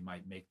ways we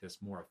might make this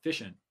more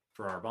efficient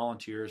for our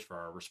volunteers, for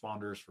our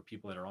responders, for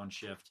people that are on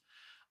shift,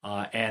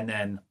 and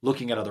then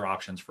looking at other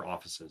options for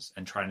offices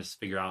and trying to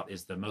figure out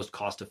is the most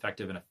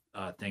cost-effective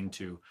thing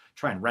to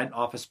try and rent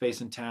office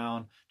space in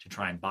town, to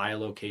try and buy a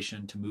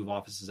location to move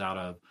offices out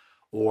of,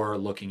 or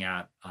looking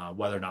at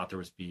whether or not there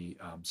would be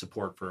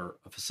support for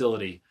a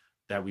facility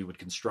that we would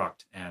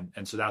construct.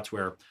 And so that's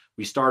where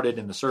we started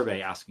in the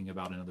survey asking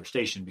about another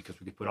station, because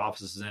we could put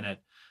offices in it.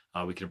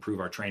 We could improve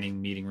our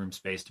training meeting room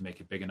space to make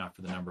it big enough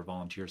for the number of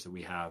volunteers that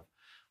we have.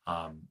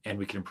 And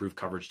we can improve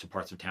coverage to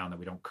parts of town that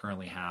we don't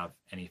currently have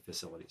any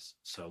facilities.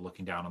 So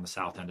looking down on the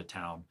south end of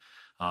town,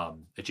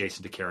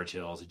 adjacent to Carriage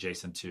Hills,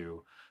 adjacent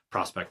to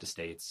Prospect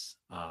Estates,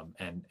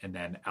 and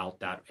then out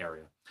that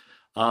area.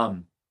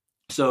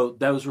 So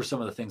those were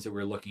some of the things that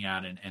we were looking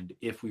at. And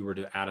if we were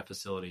to add a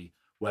facility,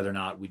 whether or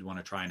not we'd want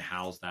to try and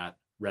house that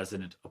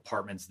resident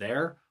apartments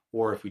there,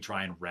 or if we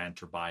try and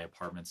rent or buy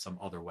apartments some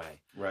other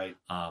way. Right.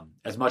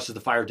 As much as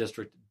the fire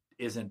district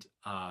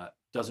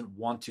doesn't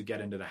want to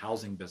get into the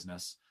housing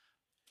business,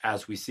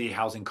 as we see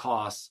housing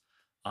costs,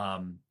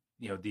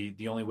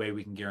 the only way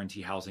we can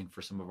guarantee housing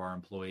for some of our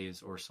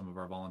employees or some of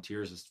our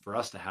volunteers is for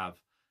us to have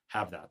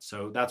that.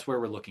 So that's where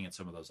we're looking at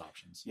some of those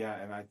options.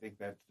 Yeah, and I think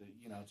that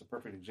it's a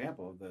perfect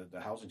example of the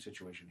housing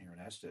situation here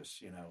in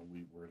Estes.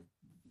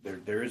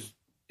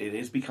 It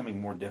is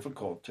becoming more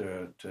difficult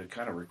to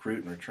kind of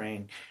recruit and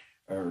retain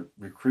the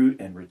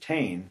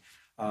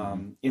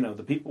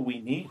people we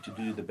need to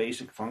do the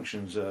basic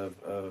functions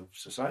of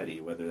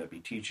society, whether that be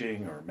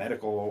teaching or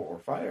medical or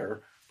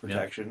fire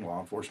protection. Law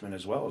enforcement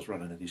as well is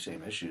running into these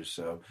same issues.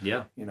 So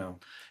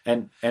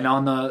and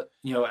on the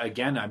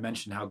again, I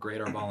mentioned how great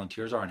our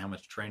volunteers are and how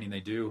much training they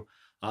do.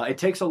 It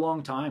takes a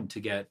long time to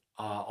get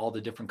all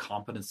the different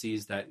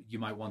competencies that you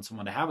might want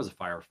someone to have as a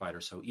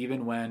firefighter. So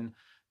even when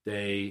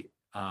they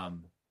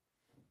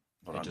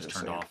it just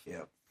turned off.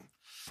 Yep.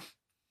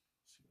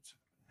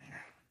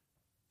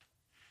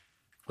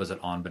 Was it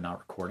on but not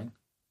recording?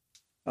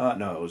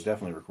 No, it was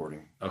definitely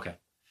recording. Okay.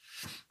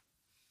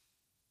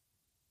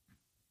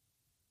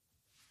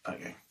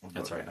 Okay.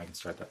 That's right. I can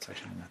start that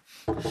section.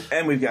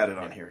 And we've got it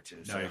on here too.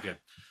 No, you're good.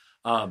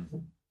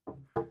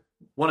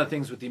 One of the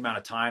things with the amount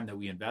of time that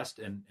we invest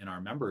in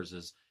our members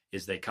is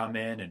they come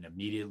in and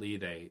immediately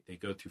they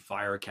go through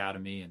Fire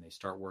Academy and they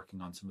start working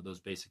on some of those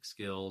basic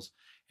skills.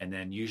 And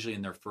then usually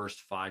in their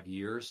first 5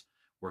 years,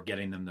 we're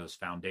getting them those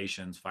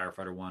foundations,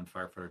 Firefighter 1,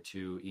 Firefighter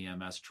 2,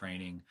 EMS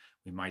training.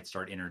 We might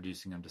start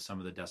introducing them to some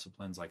of the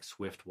disciplines like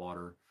swift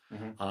water.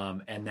 Mm-hmm.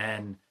 And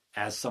then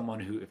as someone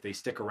who, if they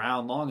stick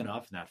around long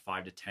enough, in that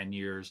 5 to 10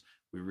 years,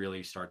 we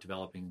really start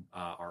developing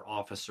our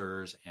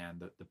officers and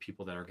the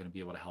people that are going to be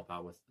able to help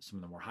out with some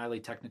of the more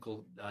highly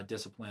technical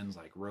disciplines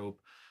like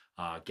rope,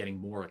 getting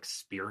more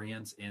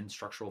experience in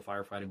structural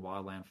firefighting,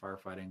 wildland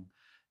firefighting.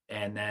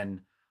 And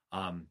then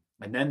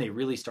they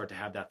really start to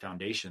have that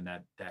foundation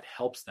that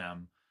helps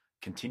them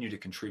continue to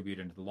contribute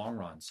into the long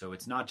run. So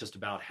it's not just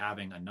about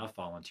having enough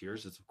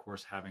volunteers. It's, of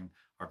course, having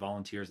our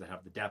volunteers that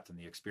have the depth and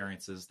the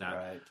experiences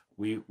that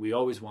we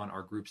always want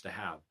our groups to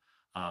have.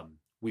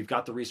 We've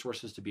got the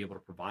resources to be able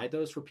to provide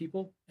those for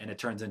people, and it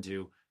turns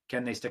into,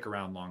 can they stick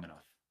around long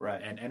enough?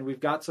 Right. And we've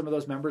got some of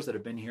those members that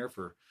have been here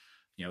for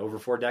over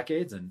 4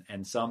 decades,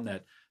 and some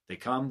that they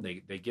come,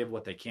 they give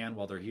what they can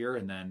while they're here,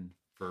 and then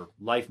for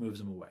life moves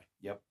them away.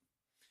 Yep.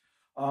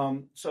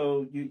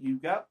 So you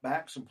got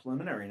back some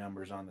preliminary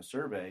numbers on the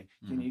survey.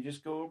 Can you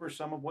just go over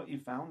some of what you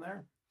found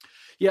there?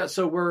 Yeah,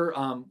 so we're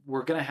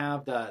going to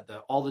have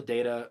all the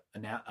data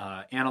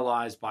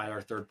analyzed by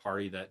our third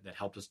party that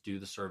helped us do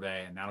the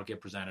survey, and that'll get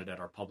presented at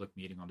our public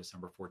meeting on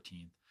December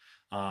 14th.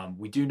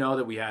 We do know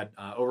that we had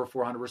over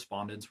 400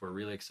 respondents. We're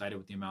really excited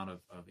with the amount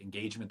of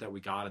engagement that we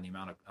got and the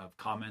amount of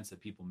comments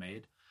that people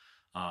made.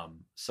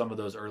 Some of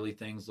those early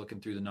things, looking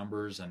through the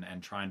numbers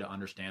and trying to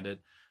understand it.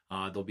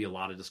 There'll be a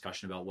lot of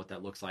discussion about what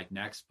that looks like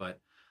next,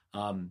 but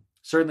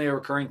certainly a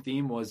recurring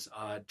theme was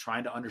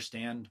trying to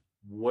understand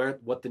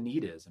what the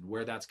need is and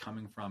where that's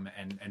coming from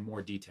and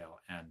more detail.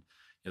 And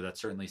that's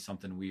certainly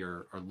something we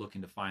are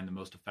looking to find the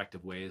most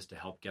effective ways to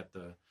help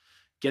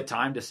get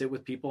time to sit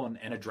with people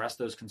and address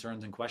those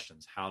concerns and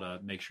questions, how to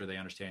make sure they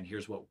understand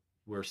here's what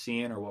we're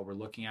seeing or what we're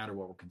looking at or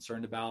what we're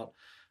concerned about.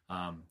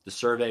 The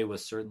survey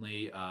was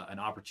certainly an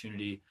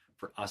opportunity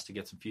for us to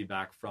get some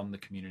feedback from the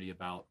community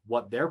about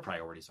what their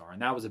priorities are.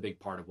 And that was a big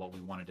part of what we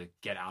wanted to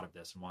get out of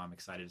this and why I'm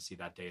excited to see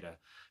that data,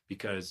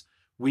 because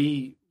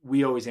we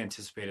always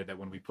anticipated that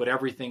when we put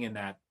everything in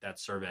that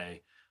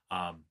survey,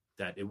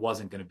 that it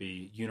wasn't going to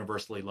be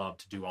universally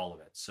loved to do all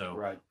of it.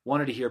 So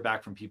wanted to hear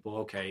back from people,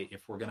 okay,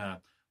 if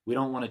we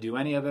don't want to do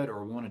any of it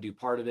or we want to do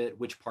part of it,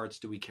 which parts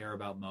do we care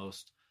about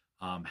most?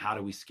 How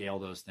do we scale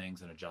those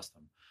things and adjust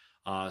them?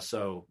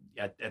 So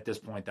at this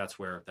point, that's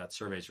where that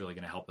survey is really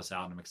going to help us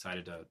out. And I'm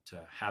excited to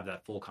have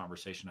that full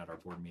conversation at our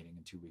board meeting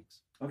in 2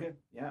 weeks. Okay.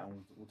 Yeah.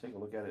 We'll take a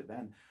look at it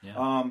then.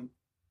 Yeah.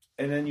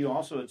 And then you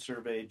also had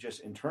surveyed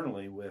just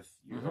internally with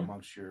Mm-hmm.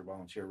 amongst your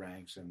volunteer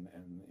ranks and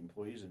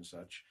employees and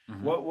such.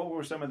 Mm-hmm. What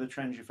were some of the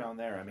trends you found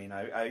there? I mean,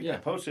 I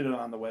posted it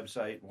on the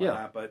website and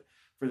whatnot, but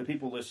for the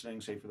people listening,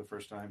 say for the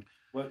first time,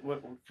 what were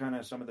kind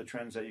of some of the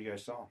trends that you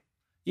guys saw?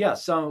 Yeah,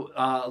 so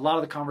a lot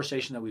of the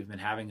conversation that we've been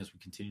having as we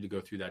continue to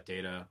go through that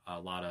data, a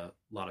lot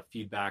of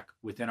feedback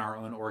within our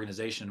own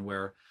organization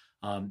where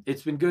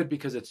it's been good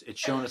because it's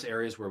shown us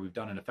areas where we've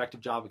done an effective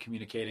job of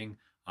communicating,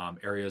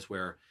 areas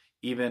where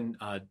even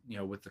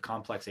with the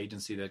complex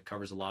agency that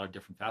covers a lot of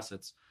different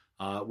facets,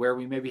 where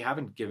we maybe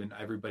haven't given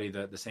everybody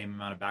the same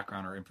amount of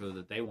background or info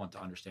that they want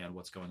to understand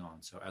what's going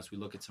on. So as we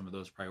look at some of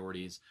those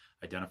priorities,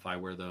 identify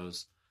where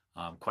those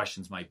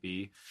questions might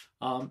be,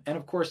 and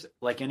of course,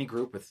 like any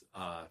group with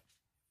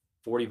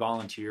 40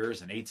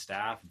 volunteers and 8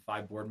 staff and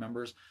 5 board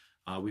members,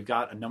 we've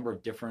got a number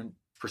of different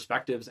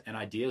perspectives and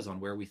ideas on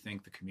where we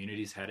think the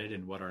community's headed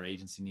and what our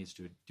agency needs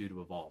to do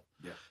to evolve.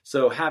 Yeah.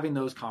 So having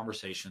those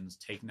conversations,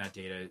 taking that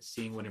data,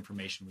 seeing what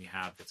information we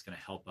have that's going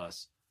to help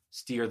us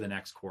steer the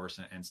next course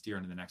and steer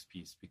into the next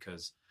piece,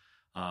 because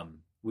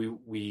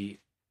we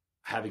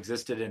have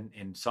existed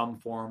in some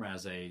form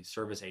as a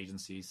service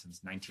agency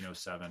since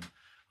 1907.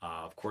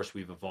 Of course,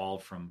 we've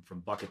evolved from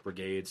bucket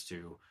brigades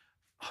to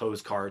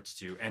hose carts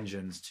to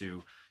engines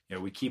to,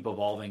 we keep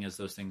evolving as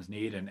those things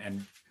need.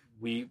 And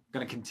we're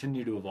going to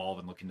continue to evolve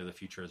and look into the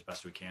future as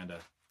best we can to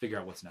figure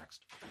out what's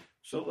next.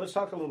 So let's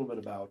talk a little bit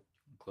about...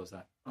 Close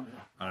that. Oh, yeah.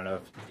 I don't know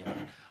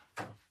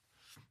if,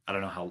 I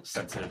don't know how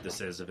sensitive this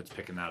is, if it's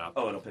picking that up.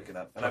 Oh, it'll pick it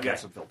up. And I've got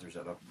some filters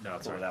that No,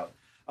 it's sort it all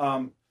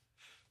out.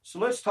 So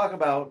let's talk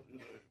about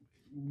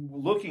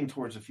looking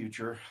towards the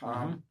future.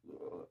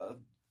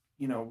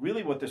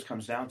 Really what this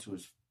comes down to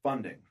is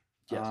funding.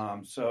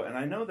 Yes. And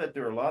I know that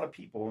there are a lot of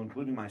people,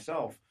 including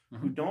myself,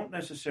 who don't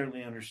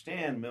necessarily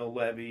understand mill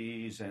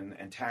levies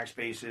and tax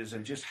bases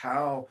and just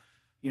how,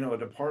 a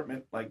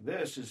department like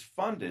this is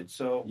funded.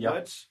 So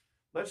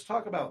let's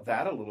talk about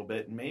that a little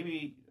bit and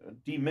maybe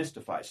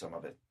demystify some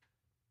of it.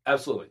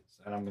 Absolutely.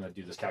 And I'm going to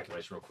do this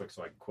calculation real quick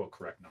so I can quote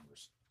correct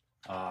numbers.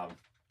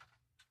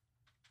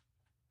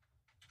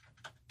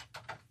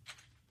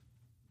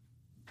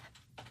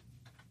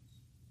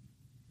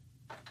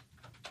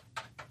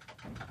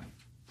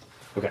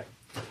 Okay.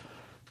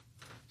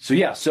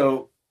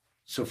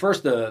 So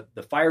first,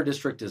 the fire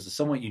district is a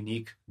somewhat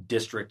unique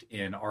district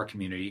in our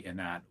community in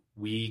that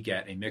we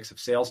get a mix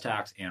of sales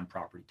tax and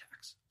property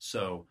tax.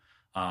 So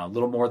a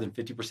little more than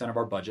 50% of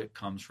our budget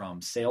comes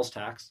from sales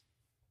tax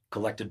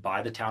collected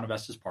by the town of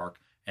Estes Park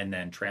and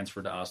then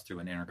transferred to us through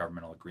an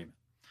intergovernmental agreement.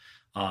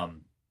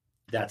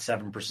 That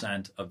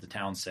 7% of the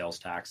town's sales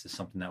tax is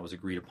something that was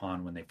agreed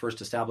upon when they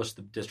first established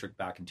the district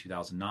back in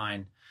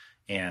 2009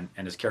 and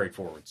is carried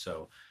forward.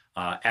 So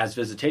as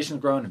visitation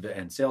has grown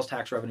and sales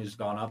tax revenues have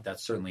gone up,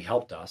 that's certainly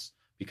helped us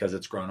because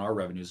it's grown our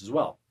revenues as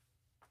well.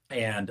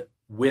 And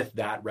with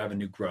that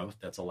revenue growth,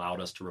 that's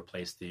allowed us to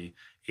replace the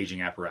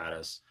aging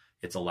apparatus.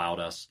 It's allowed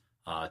us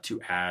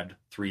to add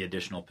 3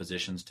 additional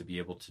positions to be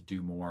able to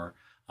do more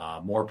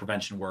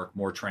prevention work,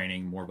 more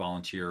training, more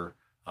volunteer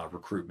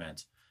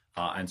recruitment.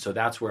 And so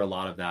that's where a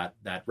lot of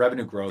that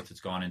revenue growth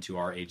has gone into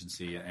our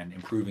agency and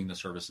improving the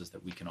services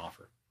that we can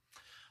offer.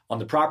 On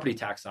the property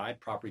tax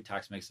side, property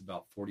tax makes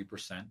about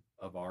 40%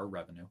 of our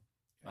revenue.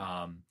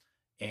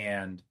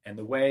 And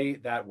the way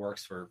that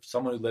works for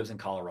someone who lives in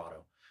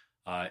Colorado,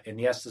 in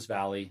the Estes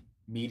Valley,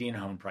 median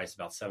home price is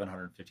about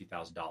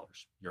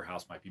 $750,000. Your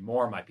house might be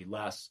more, might be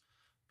less,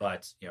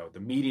 but the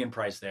median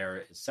price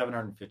there is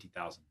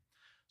 $750,000.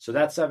 So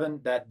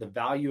that the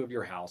value of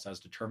your house,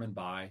 as determined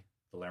by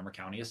the Larimer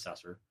County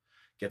assessor,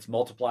 gets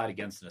multiplied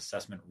against an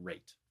assessment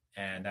rate,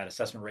 and that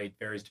assessment rate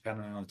varies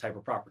depending on the type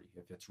of property.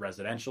 If it's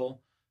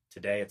residential,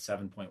 today it's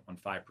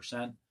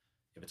 7.15%.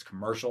 If it's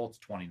commercial, it's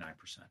 29%,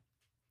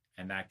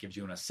 and that gives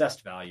you an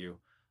assessed value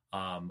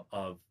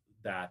of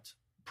that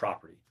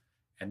property.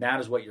 And that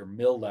is what your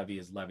mill levy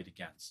is levied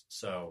against.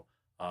 So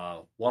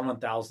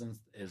 1/1000th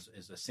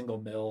is a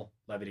single mill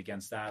levied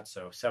against that.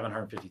 So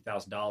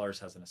 $750,000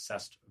 has an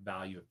assessed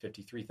value of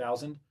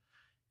 $53,000.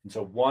 And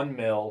so 1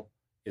 mill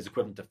is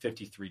equivalent to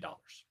 $53.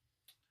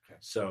 Okay.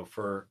 So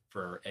for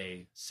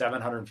a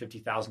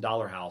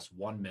 $750,000 house,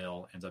 1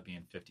 mill ends up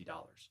being $50.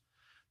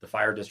 The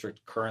fire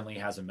district currently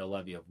has a mill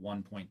levy of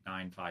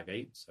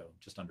 1.958, so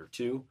just under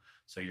 2.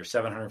 So your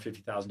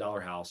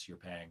 $750,000 house, you're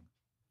paying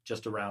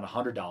just around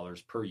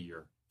 $100 per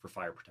year for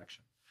fire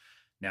protection.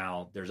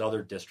 Now, there's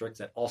other districts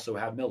that also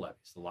have mill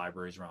levies. The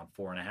library's around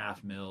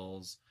 4.5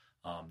 mills.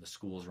 The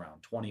school's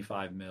around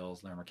 25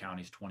 mills. Larimer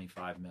County's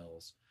 25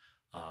 mills.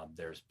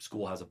 There's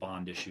school has a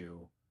bond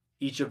issue.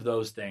 Each of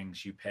those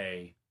things, you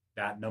pay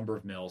that number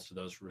of mills to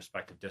those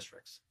respective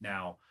districts.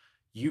 Now,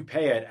 you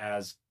pay it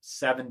as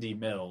 70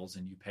 mills,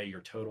 and you pay your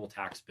total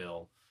tax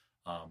bill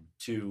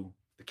to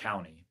the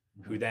county,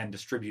 who then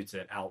distributes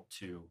it out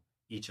to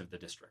each of the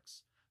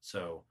districts.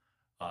 So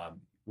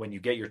when you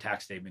get your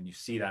tax statement, you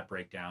see that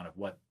breakdown of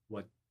what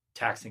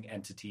taxing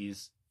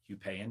entities you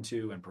pay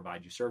into and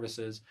provide you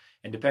services.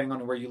 And depending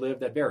on where you live,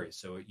 that varies.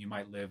 So you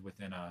might live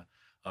within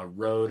a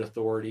road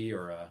authority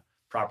or a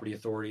property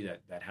authority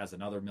that has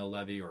another mill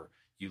levy, or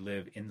you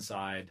live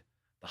inside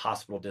the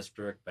hospital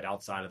district but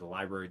outside of the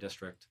library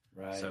district.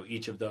 Right. So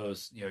each of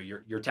those,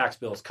 your tax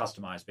bill is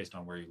customized based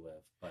on where you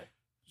live. But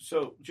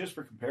so just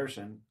for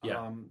comparison,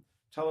 yeah.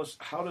 Tell us,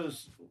 how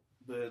does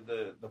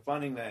the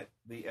funding that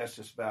the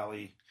Estes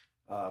Valley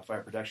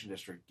Fire Protection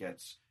District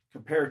gets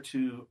compare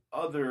to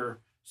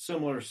other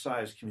similar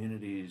sized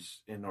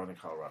communities in northern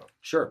Colorado?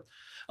 Sure.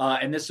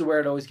 And this is where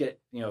it always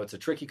it's a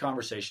tricky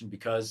conversation,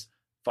 because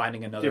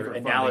finding another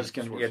analogy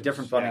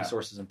different funding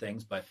sources and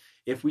things. But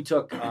if we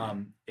took,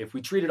 if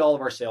we treated all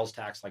of our sales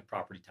tax like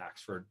property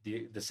tax for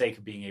the sake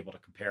of being able to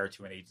compare it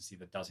to an agency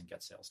that doesn't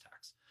get sales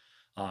tax,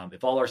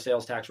 if all our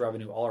sales tax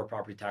revenue, all our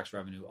property tax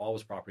revenue, all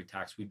was property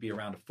tax, we'd be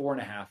around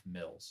 4.5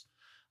 mills.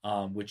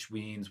 Which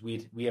means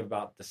we have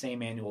about the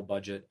same annual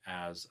budget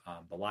as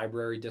the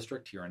library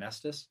district here in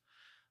Estes.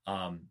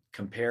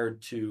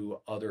 Compared to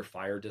other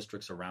fire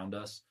districts around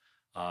us.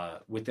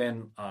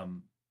 Within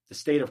the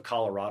state of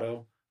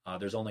Colorado,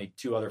 there's only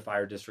 2 other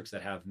fire districts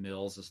that have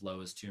mills as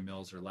low as 2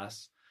 mills or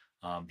less.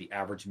 The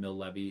average mill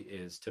levy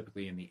is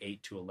typically in the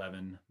 8 to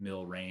 11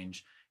 mill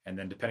range. And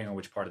then depending on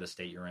which part of the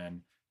state you're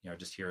in,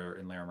 just here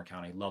in Larimer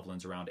County,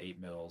 Loveland's around 8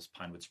 mills,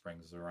 Pinewood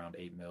Springs is around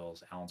 8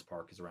 mills, Allens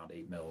Park is around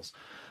 8 mills.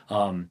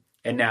 And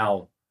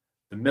now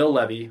the mill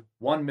levy,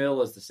 1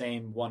 mill is the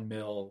same 1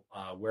 mill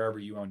wherever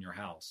you own your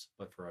house.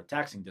 But for a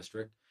taxing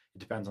district, it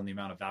depends on the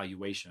amount of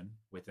valuation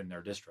within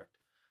their district.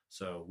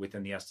 So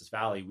within the Estes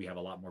Valley, we have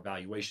a lot more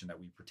valuation that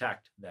we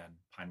protect than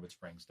Pinewood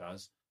Springs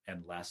does,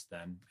 and less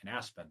than in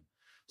Aspen.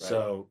 Right.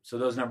 So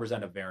those numbers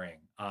end up varying.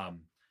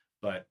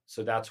 But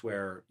so that's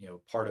where,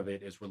 part of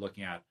it is we're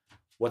looking at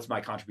what's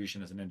my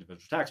contribution as an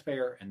individual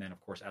taxpayer, and then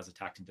of course as a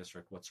taxing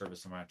district, what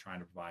service am I trying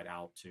to provide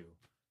out to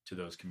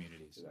those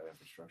communities. To that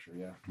infrastructure,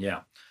 yeah.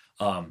 Yeah.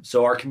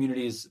 So our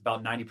community is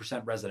about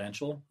 90%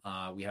 residential.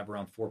 We have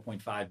around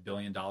 $4.5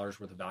 billion worth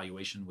of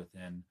valuation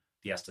within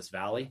the Estes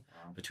Valley,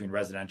 between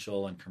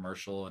residential and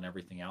commercial and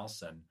everything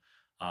else. And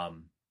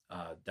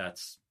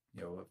that's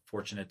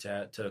fortunate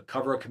to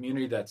cover a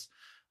community that's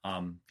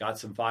got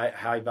some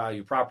high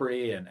value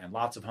property and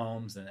lots of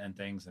homes and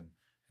things, and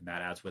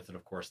that adds with it,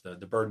 of course, the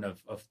burden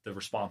of the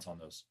response on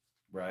those.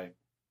 Right.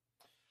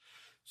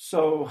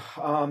 So.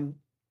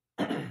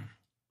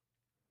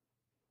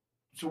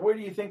 So where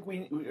do you think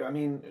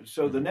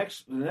the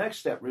next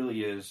step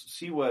really is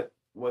see what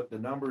the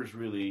numbers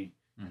really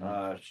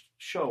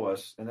show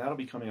us, and that'll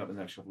be coming up in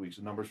the next couple of weeks,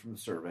 the numbers from the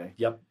survey.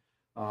 Yep.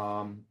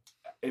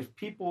 If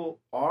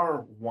people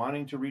are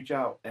wanting to reach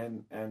out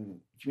and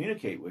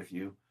communicate with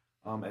you,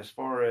 as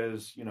far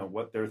as,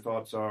 what their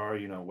thoughts are,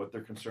 what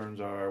their concerns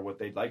are, what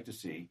they'd like to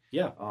see.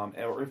 Yeah.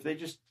 Or if they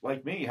just,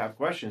 like me, have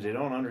questions, they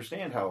don't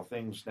understand how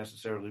things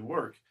necessarily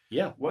work.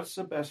 Yeah. What's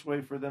the best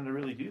way for them to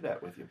really do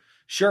that with you?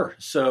 Sure.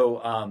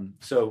 So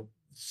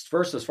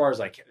first, as far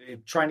as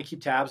trying to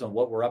keep tabs on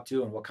what we're up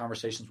to and what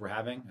conversations we're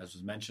having, as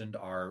was mentioned,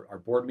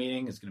 our board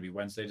meeting is going to be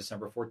Wednesday,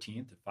 December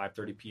 14th at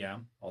 5:30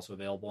 p.m. Also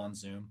available on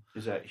Zoom.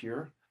 Is that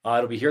here?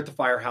 It'll be here at the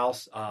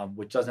firehouse,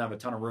 which doesn't have a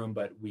ton of room,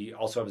 but we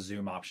also have a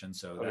Zoom option.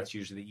 So That's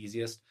usually the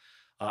easiest.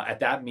 At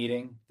that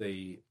meeting,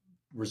 the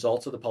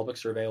results of the public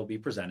survey will be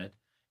presented,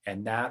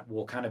 and that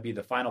will kind of be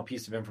the final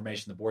piece of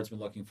information the board's been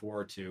looking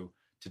for to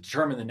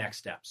determine the next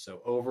steps.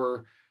 So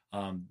over,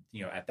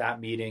 at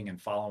that meeting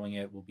and following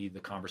it will be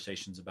the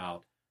conversations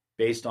about,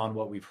 based on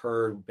what we've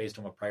heard, based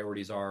on what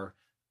priorities are,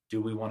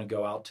 do we want to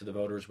go out to the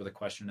voters with a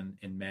question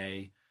in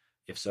May?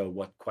 If so,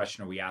 what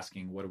question are we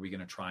asking? What are we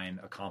going to try and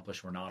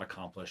accomplish or not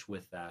accomplish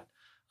with that?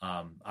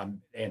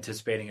 I'm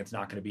anticipating it's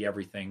not going to be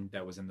everything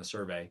that was in the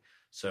survey.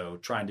 So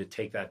trying to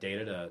take that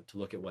data to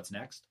look at what's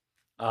next.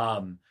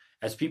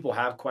 As people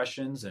have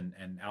questions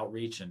and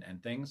outreach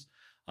and things,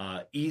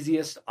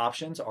 easiest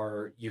options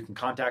are you can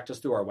contact us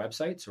through our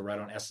website. So right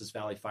on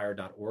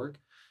estesvalleyfire.org.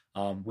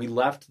 We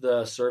left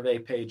the survey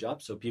page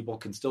up so people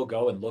can still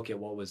go and look at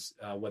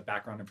what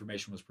background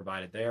information was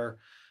provided there.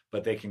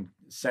 But they can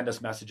send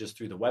us messages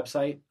through the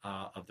website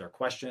of their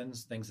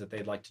questions, things that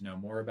they'd like to know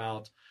more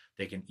about.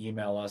 They can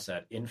email us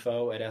at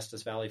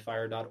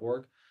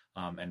info@estesvalleyfire.org,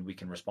 and we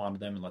can respond to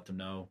them and let them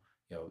know,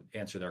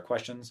 answer their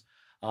questions.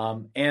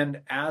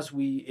 And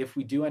if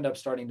we do end up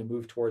starting to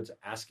move towards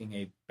asking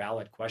a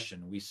ballot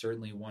question, we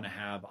certainly want to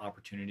have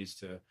opportunities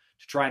to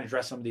try and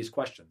address some of these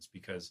questions,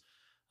 because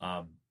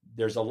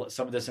there's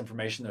some of this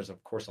information. There's,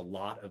 of course, a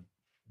lot of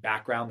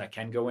background that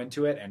can go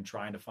into it, and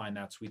trying to find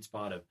that sweet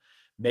spot of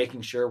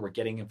making sure we're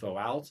getting info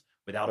out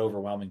without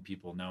overwhelming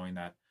people, knowing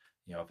that,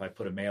 if I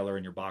put a mailer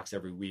in your box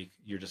every week,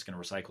 you're just going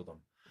to recycle them.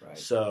 Right.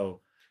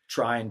 So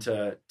trying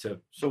to get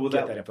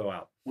that info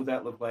out. Would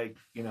that look like,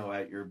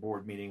 at your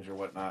board meetings or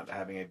whatnot,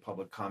 having a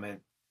public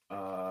comment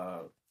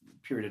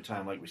period of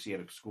time like we see at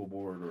a school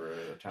board or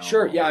a town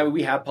Sure. hall? Yeah,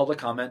 we have public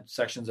comment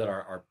sections at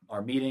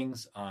our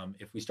meetings.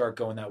 If we start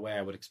going that way,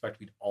 I would expect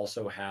we'd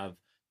also have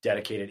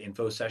dedicated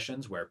info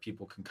sessions where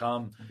people can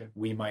come. Okay.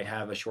 We might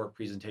have a short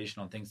presentation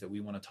on things that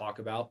we want to talk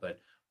about, but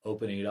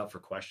opening it up for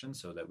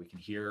questions so that we can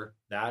hear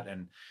that.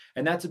 And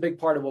that's a big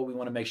part of what we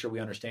want to make sure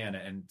we understand,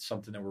 and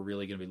something that we're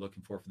really going to be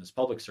looking for from this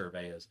public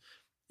survey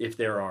if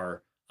there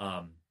are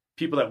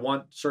people that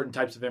want certain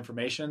types of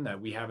information that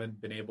we haven't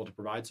been able to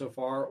provide so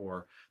far,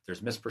 or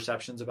there's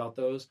misperceptions about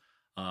those,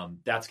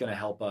 that's going to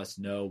help us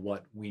know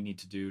what we need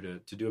to do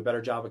to do a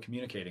better job of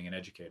communicating and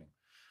educating.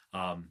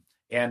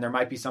 And there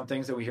might be some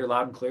things that we hear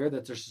loud and clear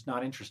that there's just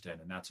not interest in,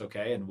 and that's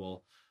okay. And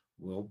we'll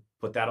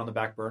put that on the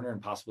back burner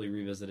and possibly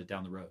revisit it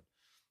down the road.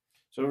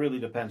 So it really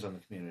depends on the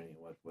community,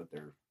 what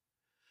they're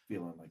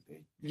feeling like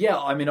they. Yeah,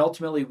 I mean,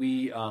 ultimately,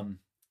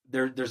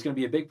 there's going to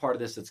be a big part of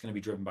this that's going to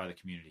be driven by the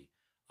community.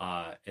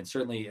 And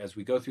certainly as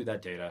we go through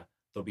that data,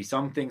 there'll be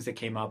some things that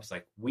came up. It's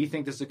like, we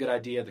think this is a good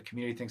idea. The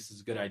community thinks this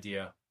is a good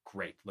idea.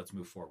 Great. Let's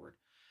move forward.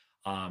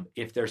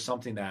 If there's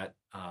something that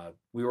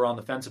we were on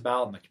the fence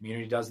about and the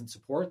community doesn't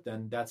support,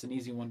 then that's an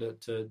easy one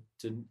to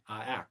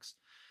axe.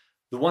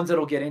 The ones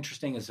that'll get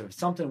interesting is if it's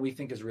something we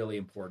think is really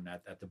important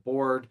at the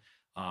board,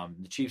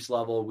 the chief's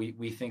level,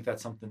 we think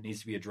that's something that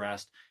needs to be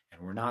addressed,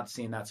 and we're not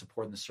seeing that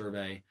support in the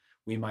survey.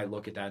 We might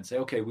look at that and say,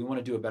 okay, we want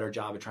to do a better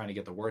job of trying to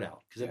get the word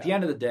out. Because at the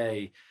end of the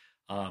day,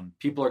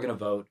 people are going to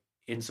vote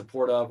in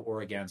support of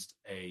or against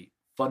a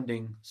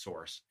funding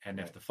source. And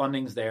if the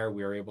funding's there,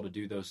 we are able to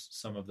do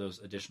some of those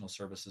additional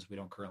services we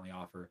don't currently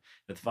offer.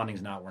 If the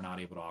funding's not, we're not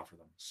able to offer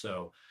them.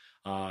 So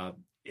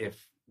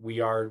if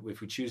we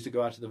choose to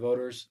go out to the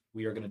voters,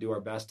 we are going to do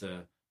our best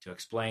to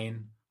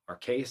explain our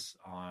case,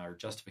 our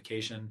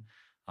justification,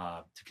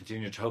 to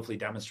continue to hopefully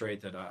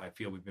demonstrate that I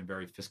feel we've been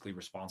very fiscally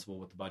responsible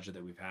with the budget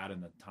that we've had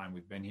and the time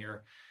we've been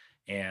here.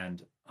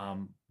 And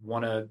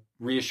want to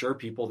reassure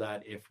people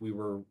that if we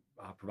were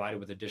provided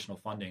with additional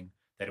funding,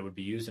 that it would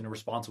be used in a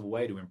responsible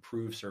way to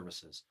improve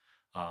services.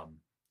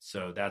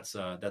 So that's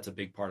a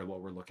big part of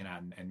what we're looking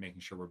at and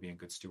making sure we're being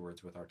good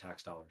stewards with our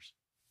tax dollars.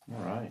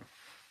 All right.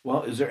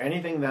 Well, is there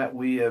anything that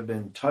we have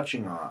been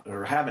touching on,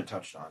 or haven't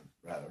touched on,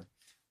 rather,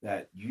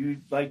 that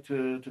you'd like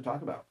to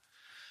talk about?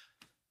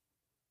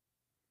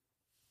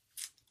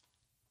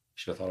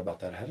 Should have thought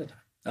about that ahead of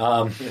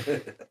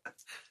time.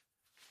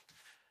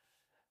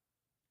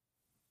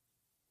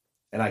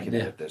 And I can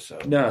edit this. So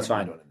no, it's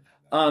fine.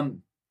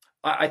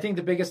 I think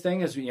the biggest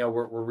thing is,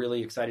 we're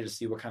really excited to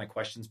see what kind of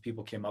questions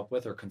people came up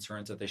with or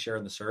concerns that they share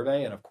in the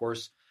survey. And of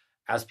course,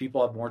 as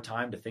people have more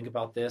time to think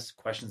about this,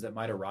 questions that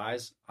might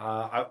arise,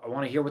 I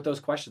want to hear what those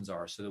questions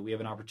are so that we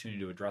have an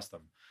opportunity to address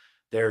them.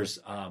 There's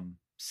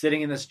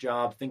sitting in this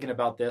job, thinking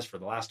about this for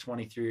the last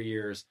 23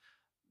 years,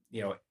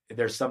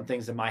 there's some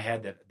things in my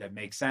head that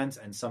make sense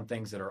and some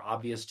things that are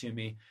obvious to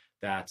me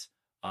that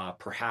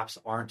perhaps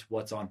aren't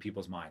what's on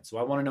people's minds. So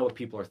I want to know what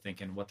people are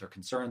thinking, what their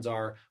concerns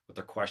are, what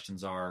their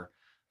questions are,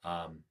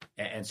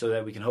 and so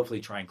that we can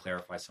hopefully try and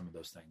clarify some of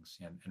those things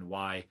and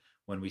why,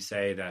 when we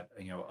say that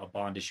a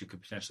bond issue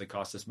could potentially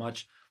cost this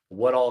much,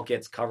 what all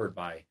gets covered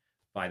by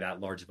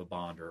that large of a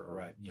bond,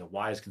 or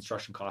why is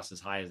construction cost as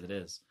high as it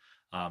is.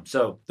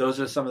 So those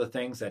are some of the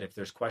things that if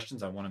there's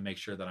questions, I want to make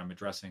sure that I'm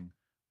addressing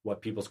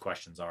what people's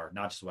questions are,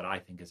 not just what I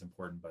think is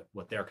important, but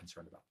what they're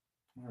concerned about.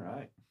 All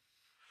right.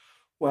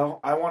 Well,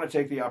 I want to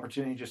take the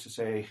opportunity just to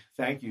say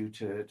thank you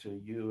to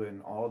you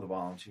and all of the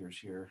volunteers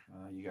here.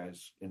 You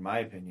guys, in my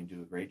opinion,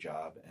 do a great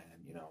job. And,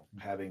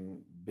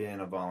 having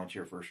been a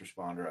volunteer first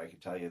responder, I can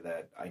tell you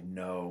that I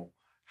know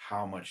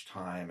how much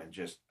time and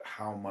just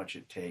how much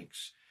it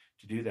takes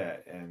to do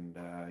that. And,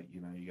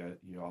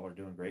 you all are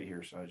doing great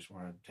here. So I just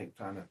want to take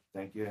time to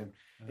thank you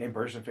in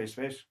person, face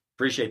to face.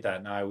 Appreciate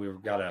that. And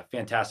we've got a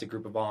fantastic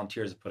group of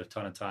volunteers that put a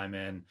ton of time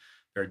in,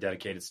 very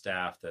dedicated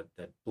staff that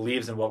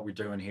believes in what we're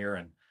doing here.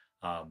 And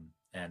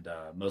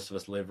most of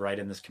us live right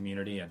in this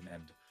community, and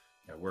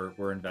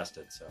we're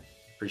invested. So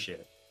appreciate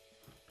it.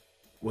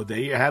 Well, there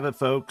you have it,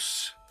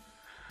 folks.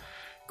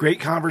 Great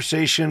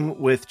conversation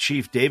with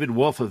Chief David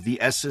Wolf of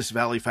the Estes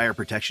Valley Fire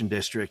Protection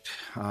District,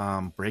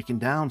 breaking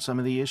down some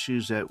of the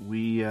issues that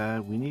we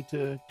need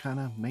to kind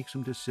of make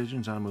some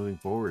decisions on moving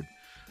forward.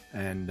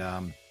 And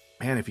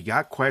man, if you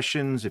got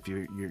questions, if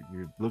you're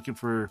looking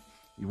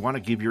you want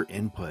to give your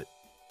input,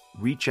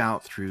 reach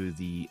out through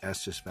the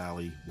Estes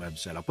Valley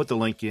website. I'll put the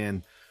link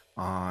in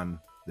on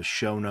the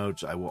show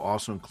notes. I will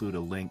also include a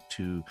link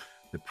to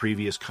the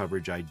previous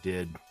coverage I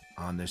did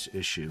on this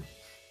issue.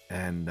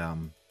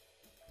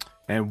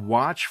 And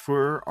watch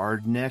for our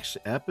next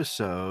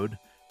episode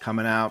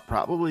coming out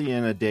probably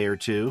in a day or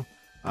two,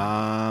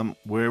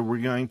 where we're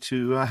going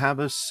to have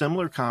a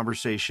similar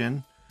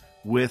conversation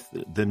with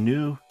the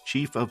new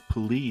Chief of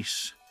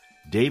Police,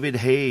 David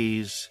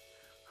Hayes,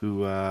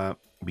 who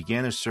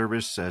began his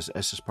service as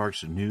Estes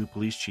Park's new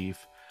police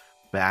chief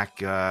back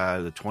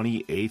the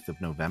 28th of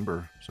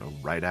November, so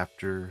right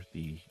after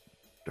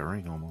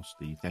during almost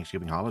the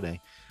Thanksgiving holiday.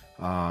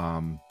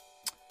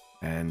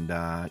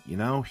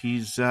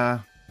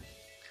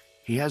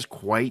 He has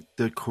quite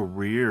the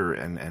career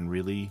and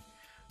really,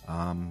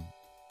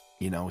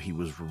 he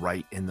was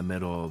right in the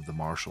middle of the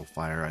Marshall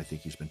fire. I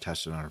think he's been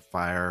tested under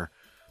fire,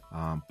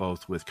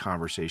 both with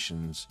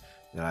conversations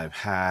that I've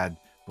had,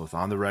 both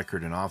on the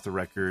record and off the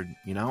record.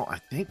 I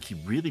think he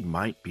really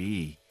might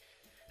be,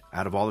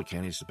 out of all the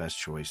candidates, the best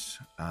choice.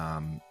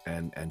 I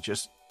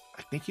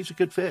think he's a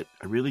good fit.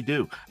 I really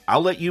do.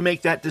 I'll let you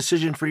make that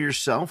decision for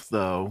yourself,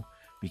 though,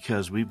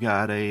 because we've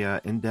got a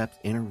in-depth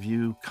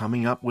interview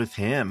coming up with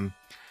him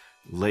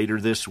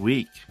later this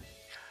week.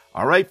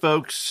 All right,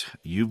 folks,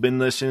 you've been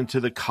listening to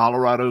the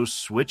Colorado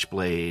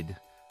Switchblade.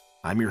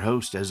 I'm your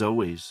host, as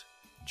always,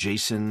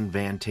 Jason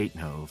Van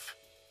Tatenhove.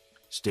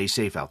 Stay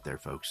safe out there,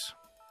 folks.